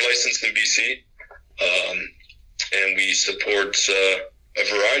 we're licensed in BC, and we support a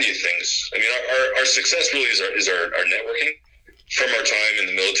variety of things. I mean, our success really is our networking from our time in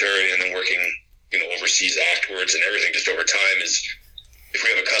the military, and then working, overseas afterwards, and everything just over time is, if we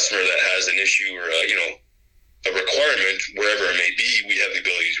have a customer that has an issue or a requirement, wherever it may be, we have the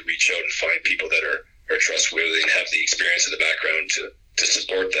ability to reach out and find people that are trustworthy and have the experience in the background to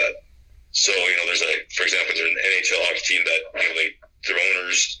support that. So, for example, there's an NHL hockey team that, their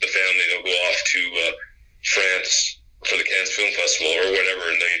owners, the family, they'll go off to France for the Cannes Film Festival or whatever,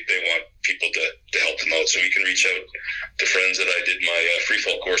 and they want people to help them out. So we can reach out to friends that I did my free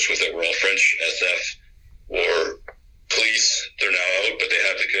fall course with that were all French SF or police. They're now out, but they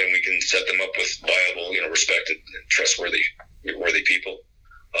have and we can set them up with viable, respected and trustworthy people.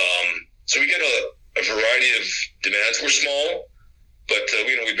 So we get a variety of demands. We're small, but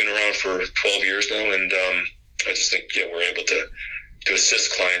we've been around for 12 years now, and I just think we're able to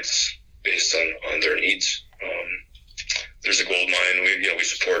assist clients based on their needs. There's a gold mine. We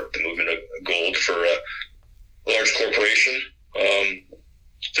support the movement of gold for a large corporation.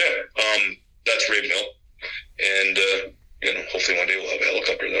 That's Ravenhill, and hopefully one day we'll have a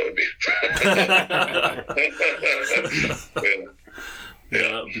helicopter. That would be. Yeah,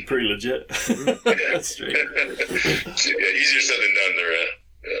 that would be pretty legit. That's true. Yeah, easier said than done.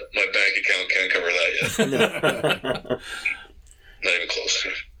 My bank account can't cover that yet. Not even close.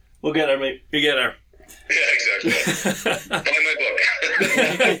 We'll get there, mate. We get there. Yeah, exactly. Buy my book.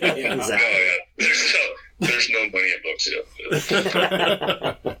 Exactly. No, there's no money in books yet.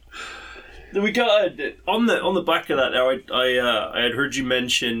 We got on the back of that. Now, I had heard you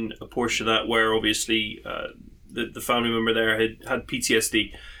mention a portion of that where obviously the family member there had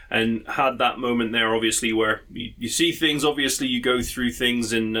PTSD and had that moment there, obviously, where you see things. Obviously, you go through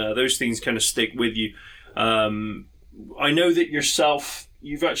things, and those things kind of stick with you. I know that yourself,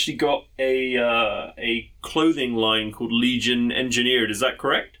 you've actually got a clothing line called Legion Engineered. Is that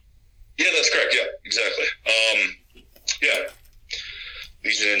correct? Yeah, that's correct. Yeah, exactly. Yeah,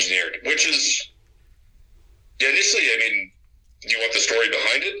 Legion Engineered, which is initially, I mean, do you want the story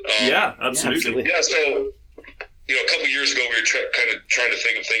behind it? Yeah, absolutely. Yeah, so a couple of years ago, we were kind of trying to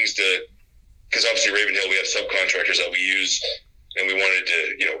think of things because obviously Ravenhill, we have subcontractors that we use, and we wanted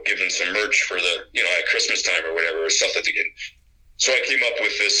to, give them some merch for the, at Christmas time or whatever, or stuff that they get. So I came up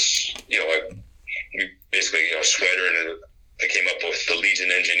with this, basically, sweater, and I came up with the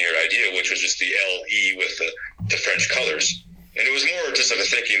Legion Engineered idea, which was just the LE with the French colors. And it was more just of a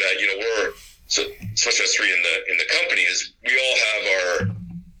thinking that, we're, especially us three in the company, is we all have our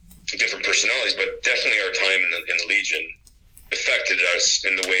different personalities, but definitely our time in the Legion affected us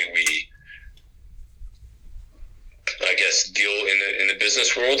in the way we, I guess, deal in the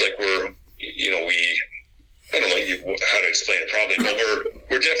business world. Like I don't know how to explain it probably, but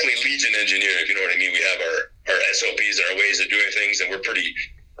we're definitely Legion Engineered, if you know what I mean. We have our SOPs and our ways of doing things, and we're pretty,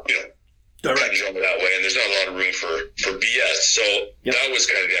 cut and dry that way, and there's not a lot of room for BS. So that was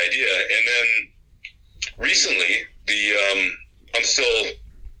kind of the idea. And then recently, I'm still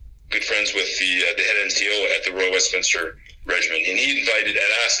good friends with the head NCO at the Royal Westminster Regiment, and he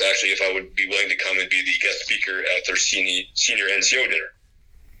asked actually if I would be willing to come and be the guest speaker at their senior NCO dinner,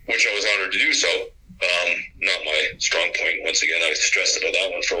 which I was honored to do so. Not my strong point. Once again, I was stressed about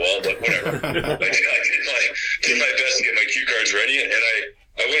that one for a while, but whatever. I did my best to get my cue cards ready, and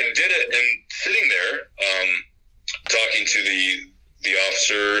I went and did it. And sitting there, talking to the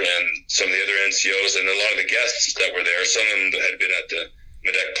officer and some of the other NCOs and a lot of the guests that were there, some of them that had been at the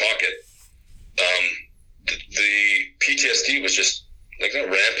Medec Pocket, the PTSD was just not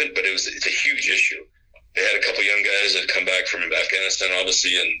rampant, but it's a huge issue. They had a couple young guys that had come back from Afghanistan,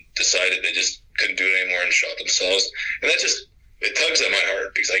 obviously, and decided they just couldn't do it anymore and shot themselves. And that it tugs at my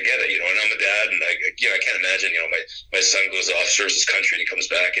heart because I get it, and I'm a dad, and I can't imagine, my son goes off, serves his country, and he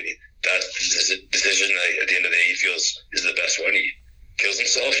comes back, and that's the decision that at the end of the day he feels is the best one. He kills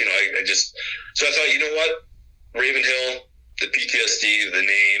himself, so I thought, you know what, Ravenhill, the PTSD, the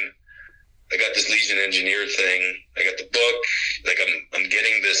name, I got this Legion Engineered thing, I got the book, like I'm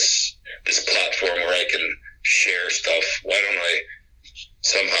getting this platform where I can share stuff. Why don't I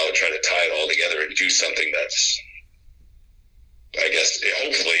somehow try to tie it all together and do something that's, I guess,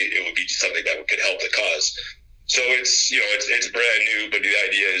 hopefully it would be something that could help the cause. So it's brand new, but the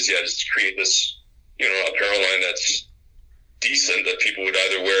idea is just to create this, apparel line that's decent, that people would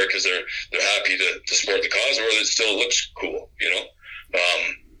either wear because they're happy to support the cause, or that it still looks cool,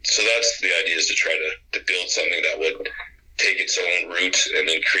 So that's the idea, is to try to build something that would take its own route and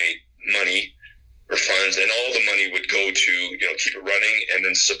then create money or funds, and all the money would go to, keep it running and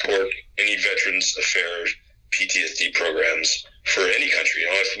then support any Veterans Affairs PTSD programs for any country.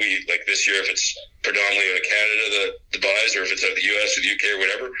 If we, like this year, if it's predominantly out of Canada, the buys, or if it's out of the US or the UK or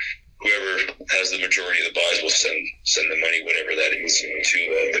whatever, whoever has the majority of the buys will send the money, whatever that is, to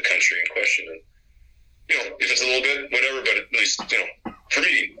the country in question. And, if it's a little bit, whatever, but at least, for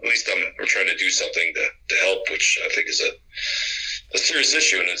me, at least we're trying to do something to help, which I think is a serious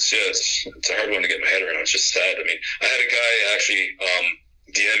issue, and it's a hard one to get my head around. It's just sad. I mean, I had a guy actually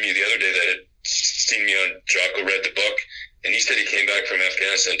DM me the other day that had seen me on Jocko, read the book, and he said he came back from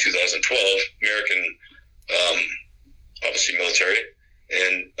Afghanistan in 2012, American, obviously military,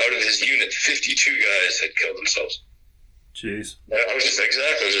 and out of his unit, 52 guys had killed themselves. Jeez. I was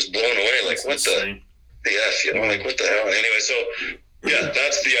just blown away. That's what insane. the F, what the hell? Anyway, so,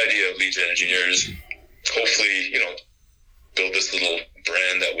 that's the idea of Legion Engineers. Hopefully, build this little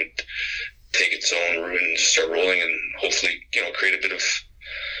brand that would take its own route and start rolling, and hopefully, create a bit of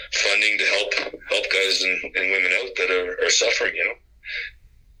funding to help guys and women out that are suffering,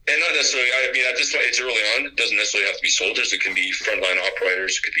 And not necessarily, at this point, it's early on. It doesn't necessarily have to be soldiers. It can be frontline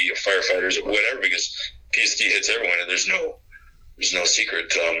operators. It could be firefighters or whatever, because PSD hits everyone, and there's no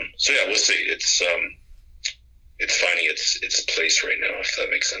secret. We'll see. It's finding its place right now, if that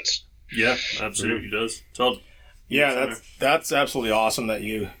makes sense. Yeah, absolutely does. Todd? Yeah, that's absolutely awesome that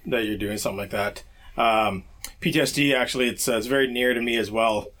you're doing something like that. PTSD, actually, it's very near to me as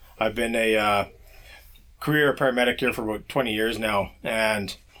well. I've been a career paramedic here for about 20 years now,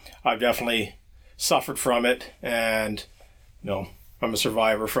 and I've definitely suffered from it, and I'm a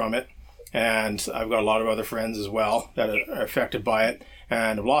survivor from it, and I've got a lot of other friends as well that are affected by it,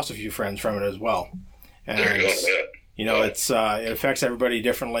 and I've lost a few friends from it as well. And it affects everybody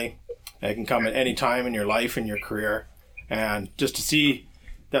differently. It can come at any time in your life and your career, and just to see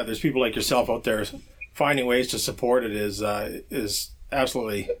that there's people like yourself out there finding ways to support it is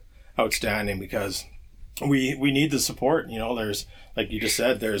absolutely outstanding, because we need the support. There's, like you just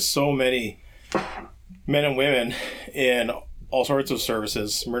said, there's so many men and women in all sorts of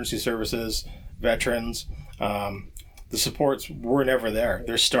services, emergency services, veterans. The supports were never there.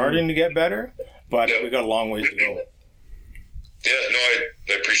 They're starting to get better, but we got a long ways to go. Yeah, no,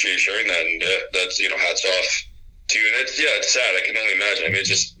 I appreciate you sharing that, and that's hats off to you. And it's sad. I can only imagine. I mean,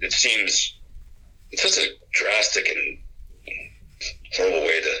 it seems it's such a drastic and horrible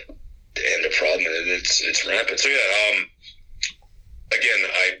way to end a problem, and it's rampant. So again,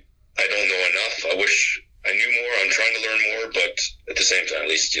 I don't know enough. I wish I knew more. I'm trying to learn more, but at the same time, at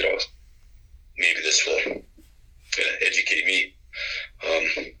least maybe this will educate me.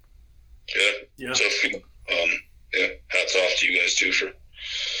 So if we, hats off to you guys too for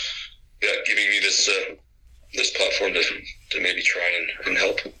giving me this platform to maybe try and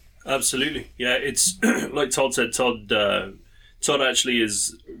help. Absolutely. Yeah, it's like Todd said. Todd actually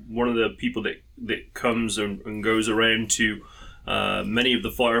is one of the people that comes and goes around to many of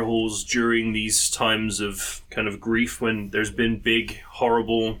the fire halls during these times of kind of grief, when there's been big,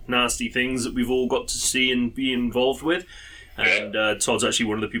 horrible, nasty things that we've all got to see and be involved with. And Todd's actually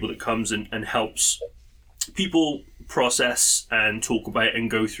one of the people that comes and helps people process and talk about and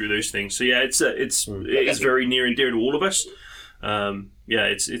go through those things. So yeah, it is very near and dear to all of us.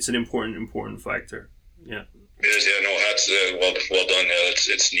 It's an important factor. Yeah. It is. Yeah. No. That's well done.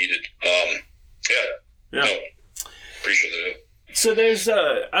 Yeah. It's needed. No, appreciate it. So there's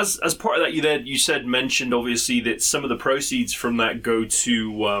as part of that, you mentioned obviously that some of the proceeds from that go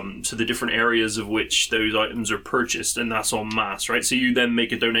to the different areas of which those items are purchased, and that's en masse, right? So you then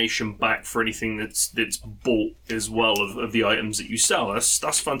make a donation back for anything that's bought as well of the items that you sell.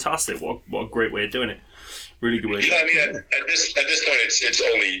 That's fantastic. What a great way of doing it. Really good way of doing it. I mean, at this point, it's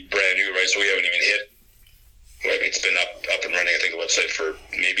only brand new, right? So we haven't even hit. It's been up and running, I think, the website for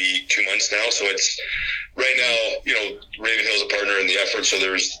maybe 2 months now. So it's right now, Raven Hill's a partner in the effort. So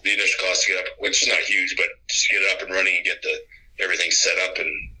there's the initial cost to get up, which is not huge, but just to get it up and running and get everything set up and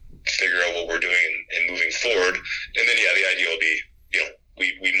figure out what we're doing and moving forward. And then, the idea will be,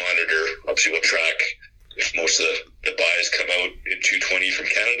 we monitor, obviously we'll track if most of the buys come out in 220 from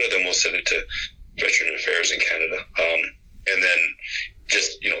Canada, then we'll send it to Veteran Affairs in Canada. And then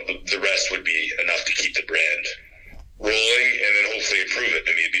just, the rest would be enough to keep the brand rolling and then hopefully improve it.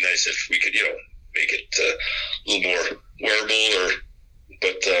 I mean, it'd be nice if we could, make it a little more wearable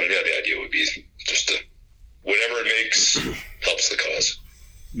but the idea would be just whatever it makes helps the cause.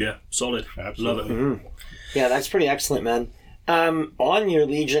 Yeah, solid. Absolutely. Love it. Mm-hmm. Yeah, that's pretty excellent, man. On your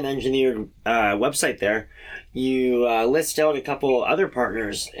Legion Engineered website there, you list out a couple other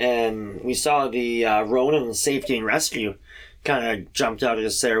partners, and we saw the Ronan Safety and Rescue kind of jumped out at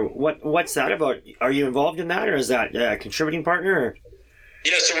us there. What's that about? Are you involved in that, or is that a contributing partner? Or?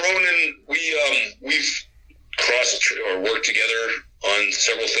 Yeah, so Ronan, we've crossed or worked together on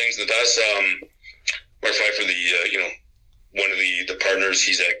several things in the past. Mark Pfeiffer, one of the partners,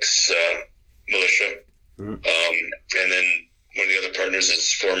 he's ex-militia. Mm-hmm. And then one of the other partners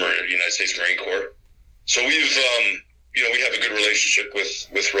is former United States Marine Corps. So we've, we have a good relationship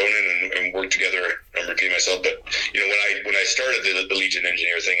with Ronan and work together. I'm repeating myself, but when I started the Legion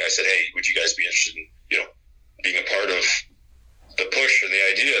Engineer thing, I said, hey, would you guys be interested in being a part of the push and the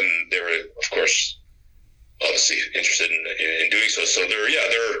idea? And they were, of course, obviously interested in doing so. So they're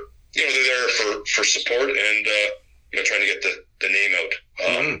there for support and trying to get the name out.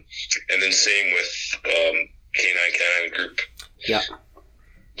 And then same with K9 Canada Group. Yeah.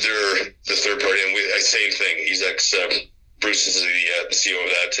 They're the third party, and same thing. He's Bruce is the CEO of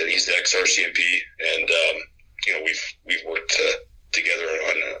that, and he's the ex-RCMP, and we've worked together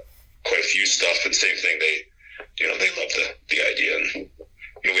on quite a few stuff. And same thing, they love the idea, and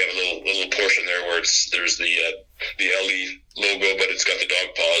we have a little portion there where there's the LE logo, but it's got the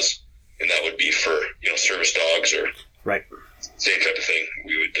dog paws, and that would be for service dogs or right. Same type of thing.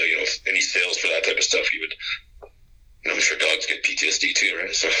 We would any sales for that type of stuff, you would. I'm sure dogs get PTSD too,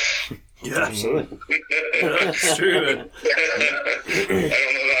 right? So. Yeah, absolutely. That's true. I don't know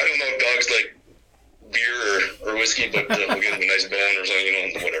if dogs like beer or whiskey. whiskey, but we'll get him a nice bone or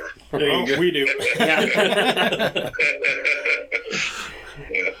something, whatever. There you go. We do.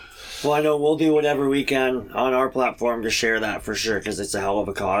 Well, I know we'll do whatever we can on our platform to share that for sure, because it's a hell of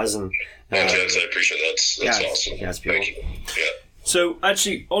a cause. And Gents, I appreciate that. That's awesome. Yes, Thank you. Yeah. So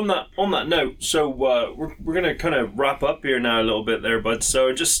actually, on that note, so we're gonna kind of wrap up here now a little bit there, bud.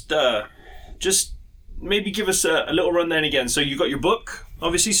 So just maybe give us a little rundown again. So you got your book,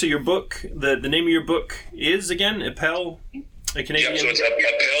 obviously. So your book, the name of your book is again Appel, a Canadian. Yeah, so it's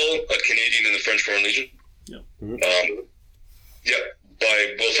Appel, a Canadian in the French Foreign Legion. Yeah.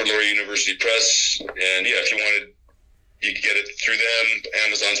 By Wilfrid Laurier University Press, and if you wanted, you could get it through them.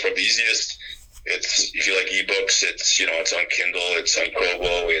 Amazon's probably the easiest. It's, if you like ebooks, it's on Kindle, it's on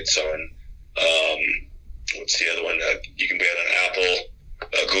Kobo, it's on what's the other one? You can get it on Apple,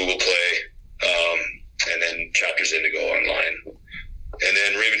 Google Play, and then Chapters Indigo online. And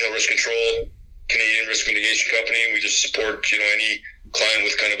then Ravenhill Risk Control, Canadian risk mitigation company. We just support any client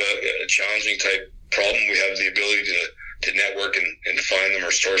with kind of a challenging type problem. We have the ability to network and find them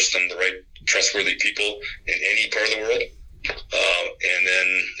or source them the right trustworthy people in any part of the world. And then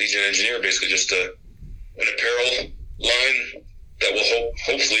Legion Engineer, basically just an apparel line that will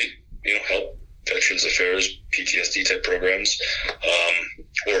hopefully help Veterans Affairs, PTSD type programs,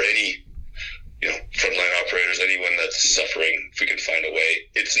 or any frontline operators, anyone that's suffering. If we can find a way,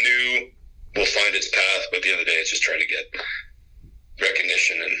 it's new. We'll find its path, but at the end of the day, it's just trying to get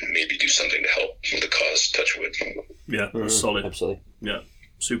recognition and maybe do something to help the cause. Touch wood. Yeah, solid. Absolutely. Yeah,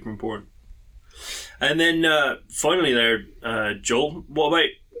 super important. And then finally there, Joel, what about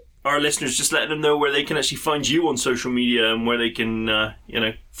our listeners? Just letting them know where they can actually find you on social media and where they can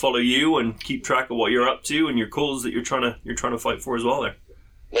follow you and keep track of what you're up to and your cause that you're trying to fight for as well there.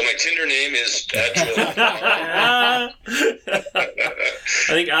 Well, my Tinder name is Joel. I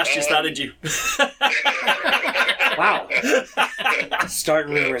think Ash just added you. Wow.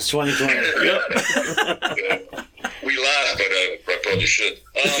 Starting rumors 2020. Yep. We laugh, but I probably should.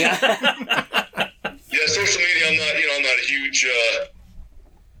 Social media. I'm not a huge,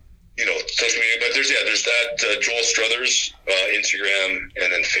 social media, but there's that Joel Struthers, Instagram,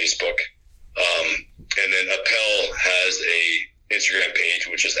 and then Facebook, and then Appel has a Instagram page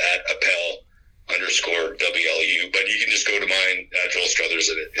which is @Appel_WLU. But you can just go to mine, Joel Struthers,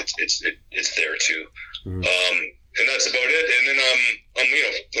 and it's there too. And that's about it. And then on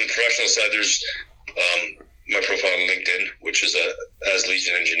the professional side, there's my profile on LinkedIn, which is as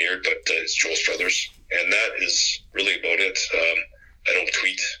Legion Engineered, but it's Joel Struthers, and that is really about it. I don't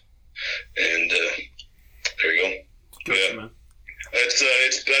tweet, and there you go. Gotcha, man.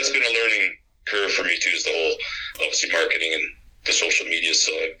 That's been a learning curve for me too. Is the whole obviously marketing and the social media.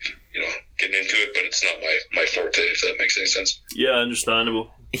 So I'm getting into it, but it's not my forte. If that makes any sense. Yeah,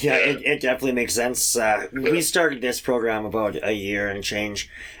 understandable. Yeah, it definitely makes sense. We started this program about a year and change,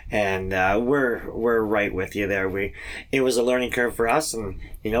 and we're right with you there. It was a learning curve for us, and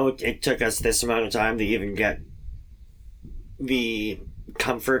it took us this amount of time to even get the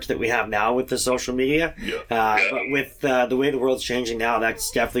comfort that we have now with the social media. But with the way the world's changing now,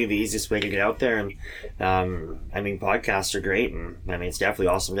 that's definitely the easiest way to get out there. And podcasts are great, and it's definitely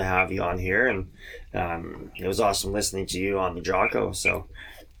awesome to have you on here. And it was awesome listening to you on the Jocko. So.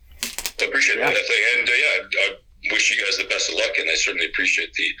 I appreciate that thing, and I wish you guys the best of luck, and I certainly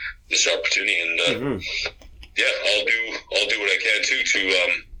appreciate this opportunity. And I'll do what I can too to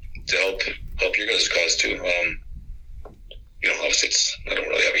help your guys' cause too. Obviously I don't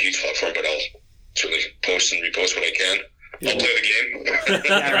really have a huge platform, but I'll certainly post and repost what I can. I'll play the game.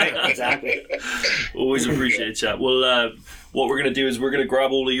 Yeah, right. Exactly. Always appreciate that. Well, what we're gonna do is we're gonna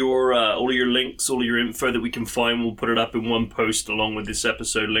grab all of your links, all of your info that we can find. We'll put it up in one post along with this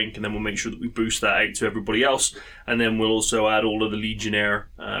episode link, and then we'll make sure that we boost that out to everybody else. And then we'll also add all of the Legionnaire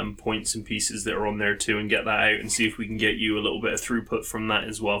points and pieces that are on there too, and get that out and see if we can get you a little bit of throughput from that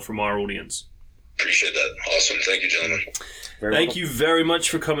as well from our audience. Appreciate that. Awesome. Thank you, gentlemen. Thank you very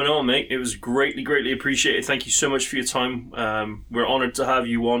much for coming on, mate. It was greatly appreciated. Thank you so much for your time. We're honoured to have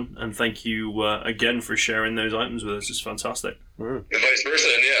you on, and thank you again for sharing those items with us. It's fantastic. And vice versa,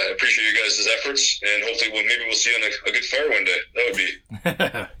 and I appreciate you guys' efforts, and hopefully maybe we'll see you on a good fire one day. That would be...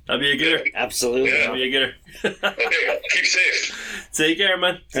 That'd be a gooder. Absolutely. That'd be a gooder. Okay, keep safe. Take care,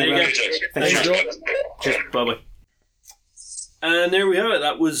 man. Take care. Thanks, Joel. Bye-bye. And there we have it.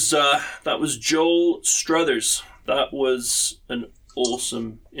 That was Joel Struthers. That was an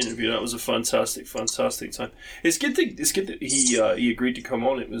awesome interview. That was a fantastic time. It's good that he agreed to come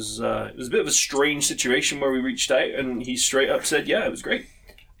on. It was a bit of a strange situation where we reached out and he straight up said, "Yeah, it was great."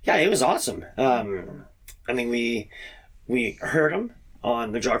 Yeah, it was awesome. We heard him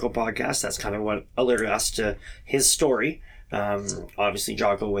on the Jocko podcast. That's kind of what alerted us to his story. Obviously,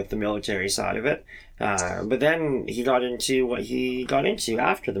 Jocko with the military side of it. But then he got into what he got into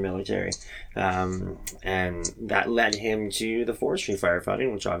after the military. And that led him to the forestry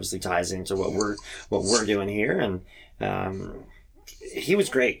firefighting, which obviously ties into what we're doing here. And he was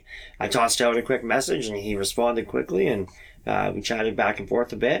great. I tossed out a quick message and he responded quickly, and we chatted back and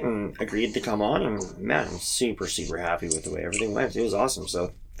forth a bit and agreed to come on. And man, I'm super, super happy with the way everything went. It was awesome.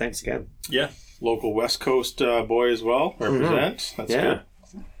 So thanks again. Yeah. Local West Coast boy as well. Represent. That's good.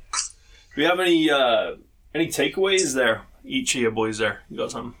 Do we have any takeaways there? Each of you boys there. You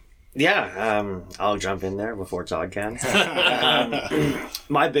got something? Yeah, I'll jump in there before Todd can.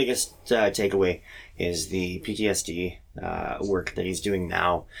 My biggest takeaway is the PTSD work that he's doing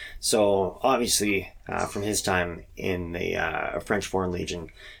now. So obviously, from his time in the French Foreign Legion,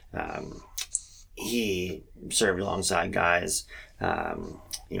 he served alongside guys,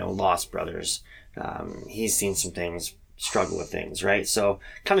 lost brothers. He's seen some things, struggle with things, right? So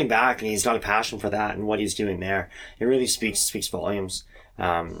coming back, and he's got a passion for that and what he's doing there, it really speaks volumes.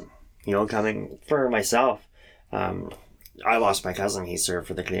 Coming for myself, I lost my cousin. He served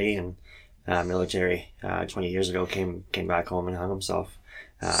for the Canadian military 20 years ago, came back home and hung himself.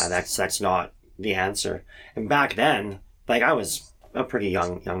 That's not the answer. And back then, like, I was a pretty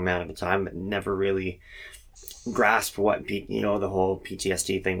young man at the time, but never really grasped what the whole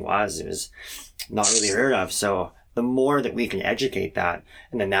PTSD thing was. It was not really heard of. So the more that we can educate that,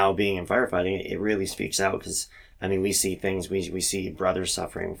 and then now being in firefighting, it really speaks out, because I mean, we see things, we see brothers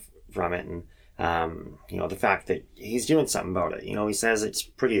suffering from it, and the fact that he's doing something about it. He says it's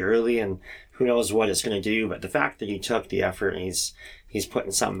pretty early and who knows what it's going to do, but the fact that he took the effort and he's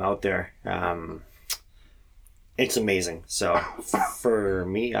putting something out there, it's amazing. So for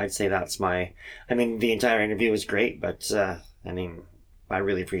me, I'd say that's the entire interview was great, but I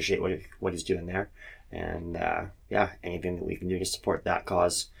really appreciate what he's doing there, and anything that we can do to support that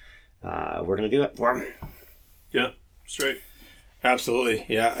cause, we're going to do it for him. Yeah, straight. Absolutely.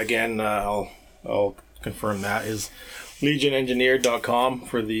 Yeah, again, I'll confirm that is legionengineered.com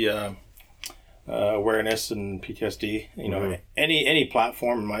for the awareness and PTSD. Any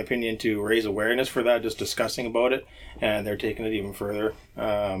platform, in my opinion, to raise awareness for that, just discussing about it, and they're taking it even further,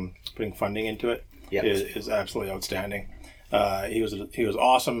 putting funding into it, is absolutely outstanding. He was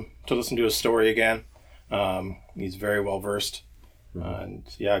awesome to listen to his story again. He's very well versed, and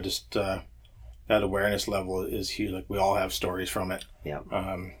just that awareness level is huge. Like, we all have stories from it. Yeah.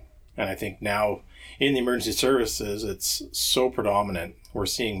 And I think now in the emergency services, it's so predominant. We're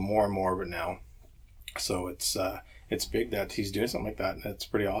seeing more and more of it now. So it's big that he's doing something like that, and it's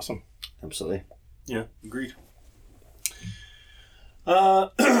pretty awesome. Absolutely. Yeah, agreed.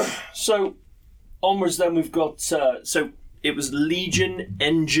 So onwards then, we've got so it was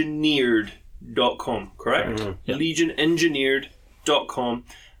legionengineered.com, correct? Mm-hmm. Yep. Legionengineered.com,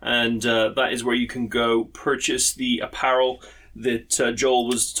 and that is where you can go purchase the apparel that Joel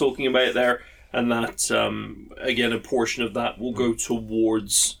was talking about there, and that again, a portion of that will go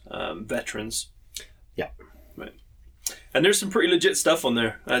towards veterans. Yeah. Right. And there's some pretty legit stuff on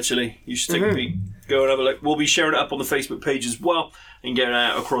there, actually. You should take a peek. Go and have a look. We'll be sharing it up on the Facebook page as well, and getting it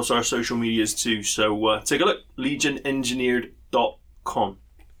out across our social medias too. So take a look. legionengineered.com.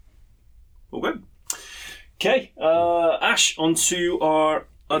 All good. Okay. Ash, on to our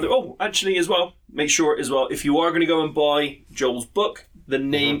other... Oh, actually, as well, make sure as well, if you are going to go and buy Joel's book, the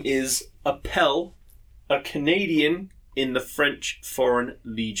name is Appel, a Canadian in the French Foreign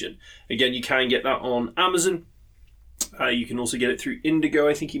Legion. Again, you can get that on Amazon. You can also get it through Indigo,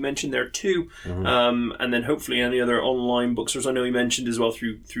 I think he mentioned there too. And then hopefully any other online bookstores. I know he mentioned as well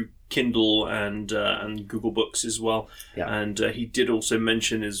through Kindle and Google Books as well. Yeah. And he did also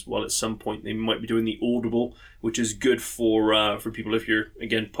mention as well at some point they might be doing the Audible, which is good for people if you're,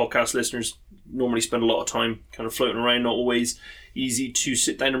 again, podcast listeners, normally spend a lot of time kind of floating around, not always easy to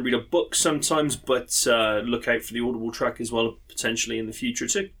sit down and read a book sometimes, but look out for the Audible track as well, potentially in the future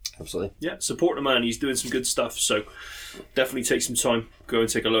too. Absolutely. Yeah, support the man. He's doing some good stuff, so definitely take some time. Go and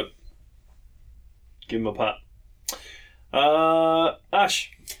take a look. Give him a pat.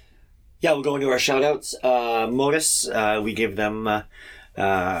 Ash. Yeah, we'll go into our shout-outs. Modus, we give them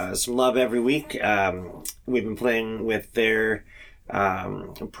some love every week. We've been playing with their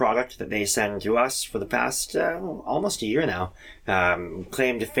product that they send to us for the past almost a year now.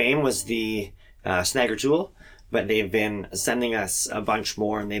 Claim to fame was the Snagger tool, but they've been sending us a bunch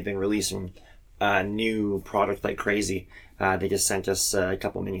more, and they've been releasing new product like crazy. They just sent us a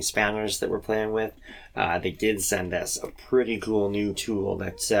couple mini spanners that we're playing with. They did send us a pretty cool new tool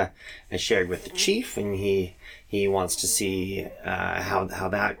that I shared with the chief, and he wants to see how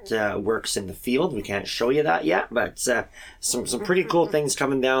that works in the field. We can't show you that yet, but some pretty cool things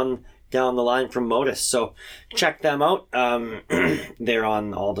coming down the line from Modus. So check them out. They're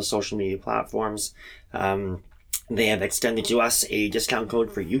on all the social media platforms. They have extended to us a discount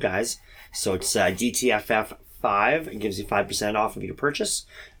code for you guys. So it's DTFF5. It gives you 5% off of your purchase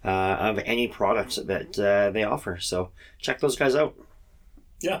of any product that they offer. So check those guys out.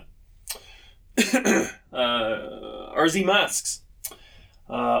 Yeah. RZ masks.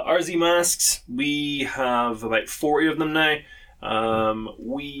 RZ masks, we have about 40 of them now.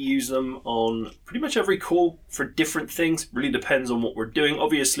 We use them on pretty much every call for different things. Really depends on what we're doing.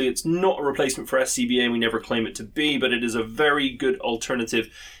 Obviously, it's not a replacement for SCBA, and we never claim it to be, but it is a very good alternative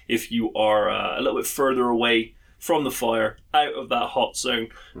if you are a little bit further away from the fire, out of that hot zone,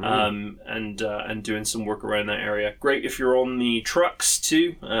 and doing some work around that area. Great if you're on the trucks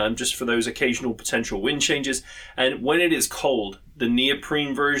too, just for those occasional potential wind changes. And when it is cold, the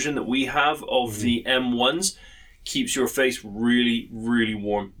neoprene version that we have of the M1s keeps your face really, really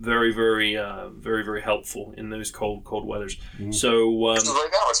warm. Very, very, very helpful in those cold weathers. So as of right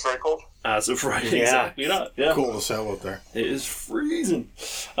now, it's very cold. As of right, exactly that. Yeah. Cool as hell out there. It is freezing.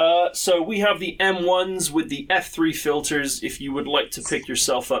 So we have the M1s with the F3 filters. If you would like to pick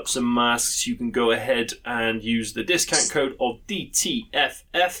yourself up some masks, you can go ahead and use the discount code of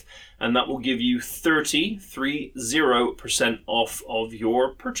DTFF, and that will give you 30% off of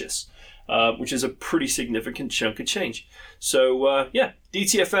your purchase. Which is a pretty significant chunk of change. So,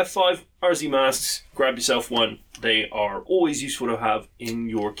 DTFF5 RZ masks, grab yourself one. They are always useful to have in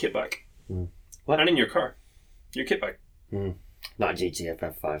your kit bag. What? And in your car. Your kit bag. Not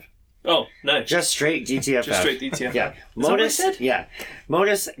DTFF5. Oh, no. Just straight DTFF. Just straight DTFF. Yeah. Is that what I Modus, said? yeah.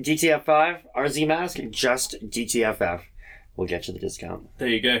 Modus, DTF5, RZ mask, just DTFF. We'll get you the discount. There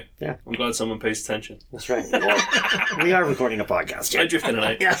you go. Yeah. I'm glad someone pays attention. That's right. Well, we are recording a podcast. I drift in and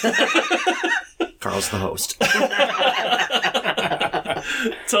out. Yeah. Carl's the host.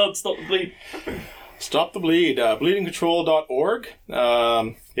 Todd, stop the bleed. Stop the bleed. Bleedingcontrol.org.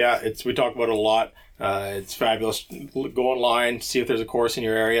 We talk about it a lot. It's fabulous. Go online, see if there's a course in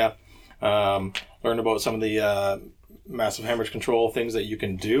your area. Learn about some of the massive hemorrhage control things that you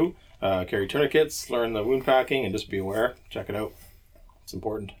can do. Carry tourniquets, learn the wound packing, and just be aware. Check it out. It's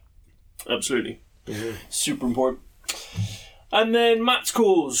important. Absolutely. Super important. And then Matt's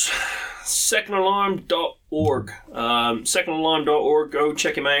calls. Secondalarm.org. Secondalarm.org. Go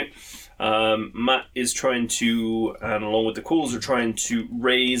check him out. Matt is trying to, and along with the calls, are trying to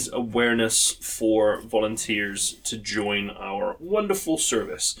raise awareness for volunteers to join our wonderful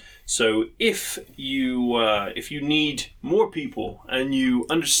service. So if you need more people and you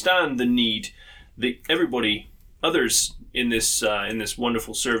understand the need that others in this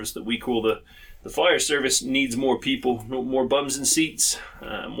wonderful service that we call the fire service needs more people, more bums in seats,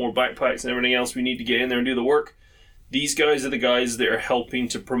 more backpacks and everything else we need to get in there and do the work. These guys are the guys that are helping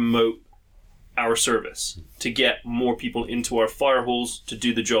to promote our service, to get more people into our fire holes to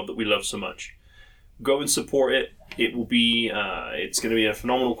do the job that we love so much. Go and support it. It will be, it's going to be a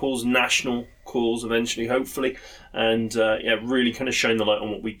phenomenal cause, national cause eventually, hopefully, and really kind of shine the light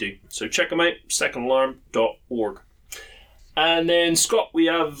on what we do. So check them out, secondalarm.org. And then, Scott, we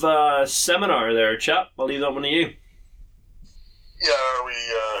have a seminar there, chap. I'll leave that one to you. Yeah, are we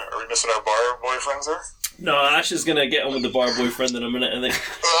missing our bar boyfriends there? No, Ash is going to get on with the bar boyfriend in a minute, I think.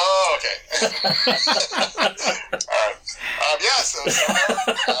 Oh, okay. All right. So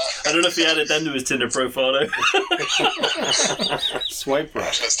I don't know if he added them to his Tinder profile, though. Swipe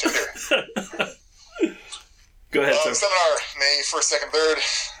right. that's Tinder. Go ahead, sir. Seminar, May 1st, 2nd, 3rd.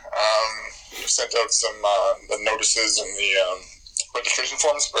 We've sent out some the notices and the registration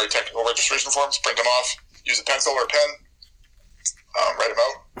forms, very technical registration forms. Print them off. Use a pencil or a pen. Write them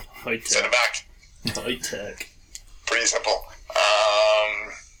out. High Send them tech. back. High tech. Pretty simple.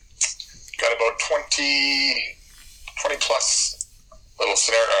 Got about 20 plus little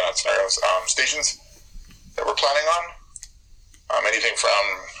stations that we're planning on. Anything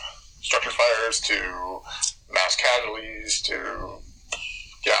from structure fires to mass casualties to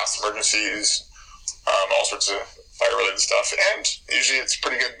gas emergencies, all sorts of fire-related stuff. And usually it's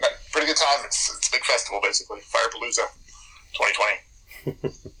pretty good time. It's a big festival, basically. Firepalooza 2020.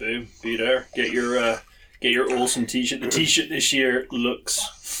 Boom. Be there. Get your awesome t-shirt. The t-shirt this year looks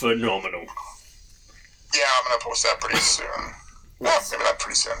phenomenal. Yeah, I'm going to post that pretty soon. Maybe not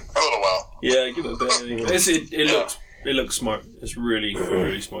pretty soon. A little while. Yeah, give it a bit. It looks smart. It's really,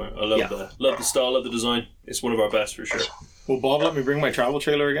 really smart. I love the style, love the design. It's one of our best for sure. Will Bob let me bring my travel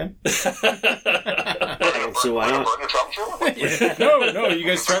trailer again? So why not? Burn your travel trailer? No, you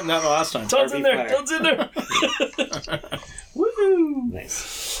guys threatened that the last time. Todd's in there. Fire. Todd's in there. Woo!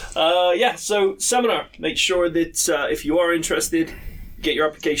 Nice. Yeah, so seminar. Make sure that if you are interested, get your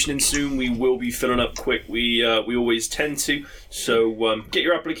application in soon. We will be filling up quick. We always tend to. So get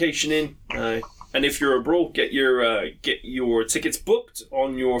your application in, and if you're abroad, get your tickets booked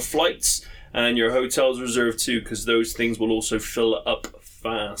on your flights and your hotels reserved too, because those things will also fill up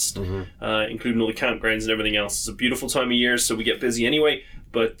fast, including all the campgrounds and everything else. It's a beautiful time of year, so we get busy anyway.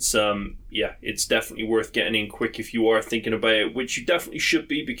 But yeah, it's definitely worth getting in quick if you are thinking about it, which you definitely should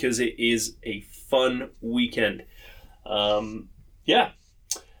be, because it is a fun weekend. Yeah.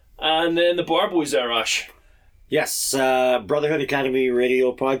 And then the Bar Boys there, Ash. Yes, Brotherhood Academy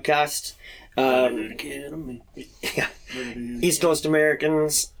radio podcast. Yeah. East Coast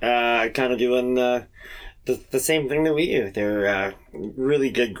Americans, kind of doing the same thing that we do. They're a really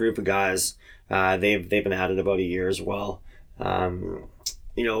good group of guys. They've been at it about a year as well.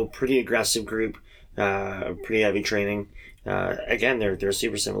 Pretty aggressive group, pretty heavy training. Again, they're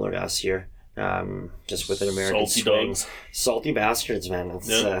super similar to us here. Just with an American Salty swing. dogs. Salty bastards, man. It's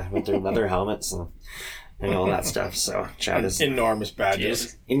with their leather helmets and all that stuff. So Chad is Enormous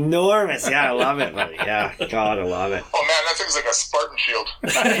badges. enormous. Yeah, I love it, buddy. Yeah, God, I love it. Oh man, that thing's like a Spartan shield.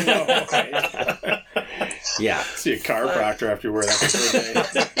 I know. Yeah. See a chiropractor after you wear that for a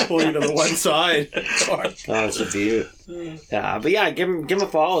day. Pull you to the one side. Oh, it's a beaut. Yeah, but yeah, give them a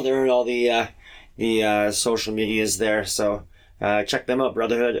follow. They're in all the social medias there. So check them out.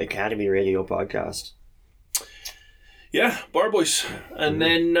 Brotherhood Academy Radio Podcast. Yeah, Bar Boys. And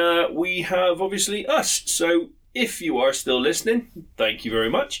then we have, obviously, us. So if you are still listening, thank you very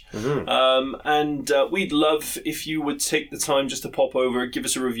much. And we'd love if you would take the time just to pop over, give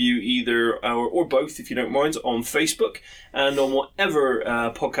us a review, either or both, if you don't mind, on Facebook and on whatever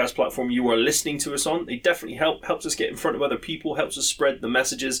podcast platform you are listening to us on. They definitely helps us get in front of other people, helps us spread the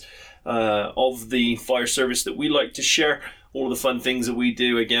messages of the fire service that we like to share. All of the fun things that we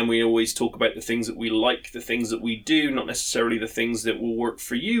do. Again, we always talk about the things that we like, the things that we do, not necessarily the things that will work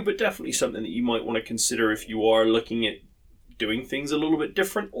for you, but definitely something that you might want to consider if you are looking at doing things a little bit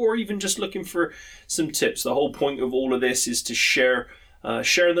different, or even just looking for some tips. The whole point of all of this is to share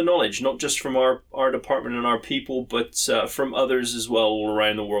the knowledge, not just from our department and our people, but from others as well all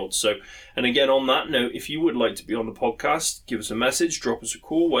around the world. So, and again, on that note, if you would like to be on the podcast, give us a message, drop us a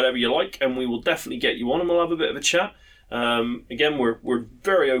call, whatever you like, and we will definitely get you on and we'll have a bit of a chat. Again, we're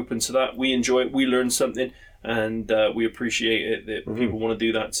very open to that. We enjoy it. We learn something, and we appreciate it that people want to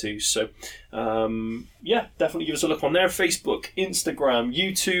do that too. So, yeah, definitely give us a look on there. Facebook, Instagram,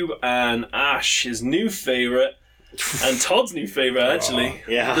 YouTube, and Ash, his new favourite, and Todd's new favourite, actually,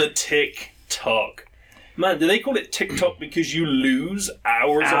 the TikTok. Man, do they call it TikTok because you lose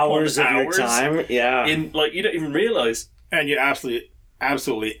hours of upon your time? Yeah. In you don't even realise. And you absolutely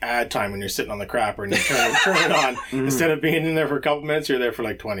add time when you're sitting on the crapper and you turn it on. Instead of being in there for a couple minutes, you're there for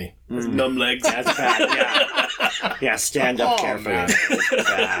like 20. Numb legs. That's bad. Yeah. Yeah. Stand up carefully.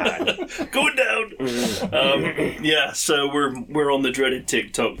 Bad. Going down. Yeah. So we're on the dreaded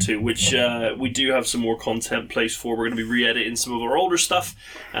TikTok too, which we do have some more content placed for. We're going to be re-editing some of our older stuff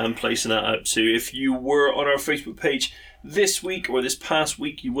and placing that up too. If you were on our Facebook page this week or this past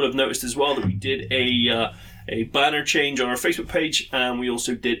week, you would have noticed as well that we did a banner change on our Facebook page, and we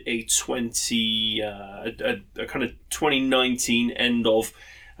also did a kind of 2019 end of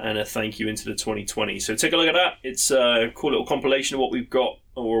and a thank you into the 2020. So take a look at that. It's a cool little compilation of what we've got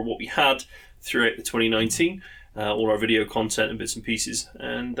or what we had throughout the 2019, all our video content and bits and pieces.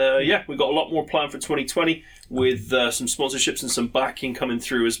 And yeah, we've got a lot more planned for 2020 with some sponsorships and some backing coming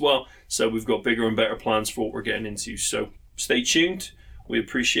through as well. So we've got bigger and better plans for what we're getting into. So stay tuned. We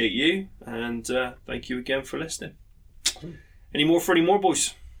appreciate you, and thank you again for listening. Any more,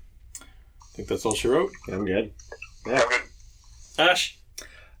 boys? I think that's all she wrote. I'm good. Yeah. I'm good. Ash?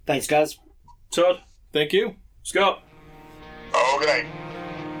 Thanks, guys. Todd? Thank you. Scott? Oh, good night.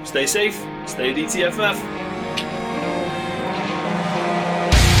 Stay safe. Stay DTFF.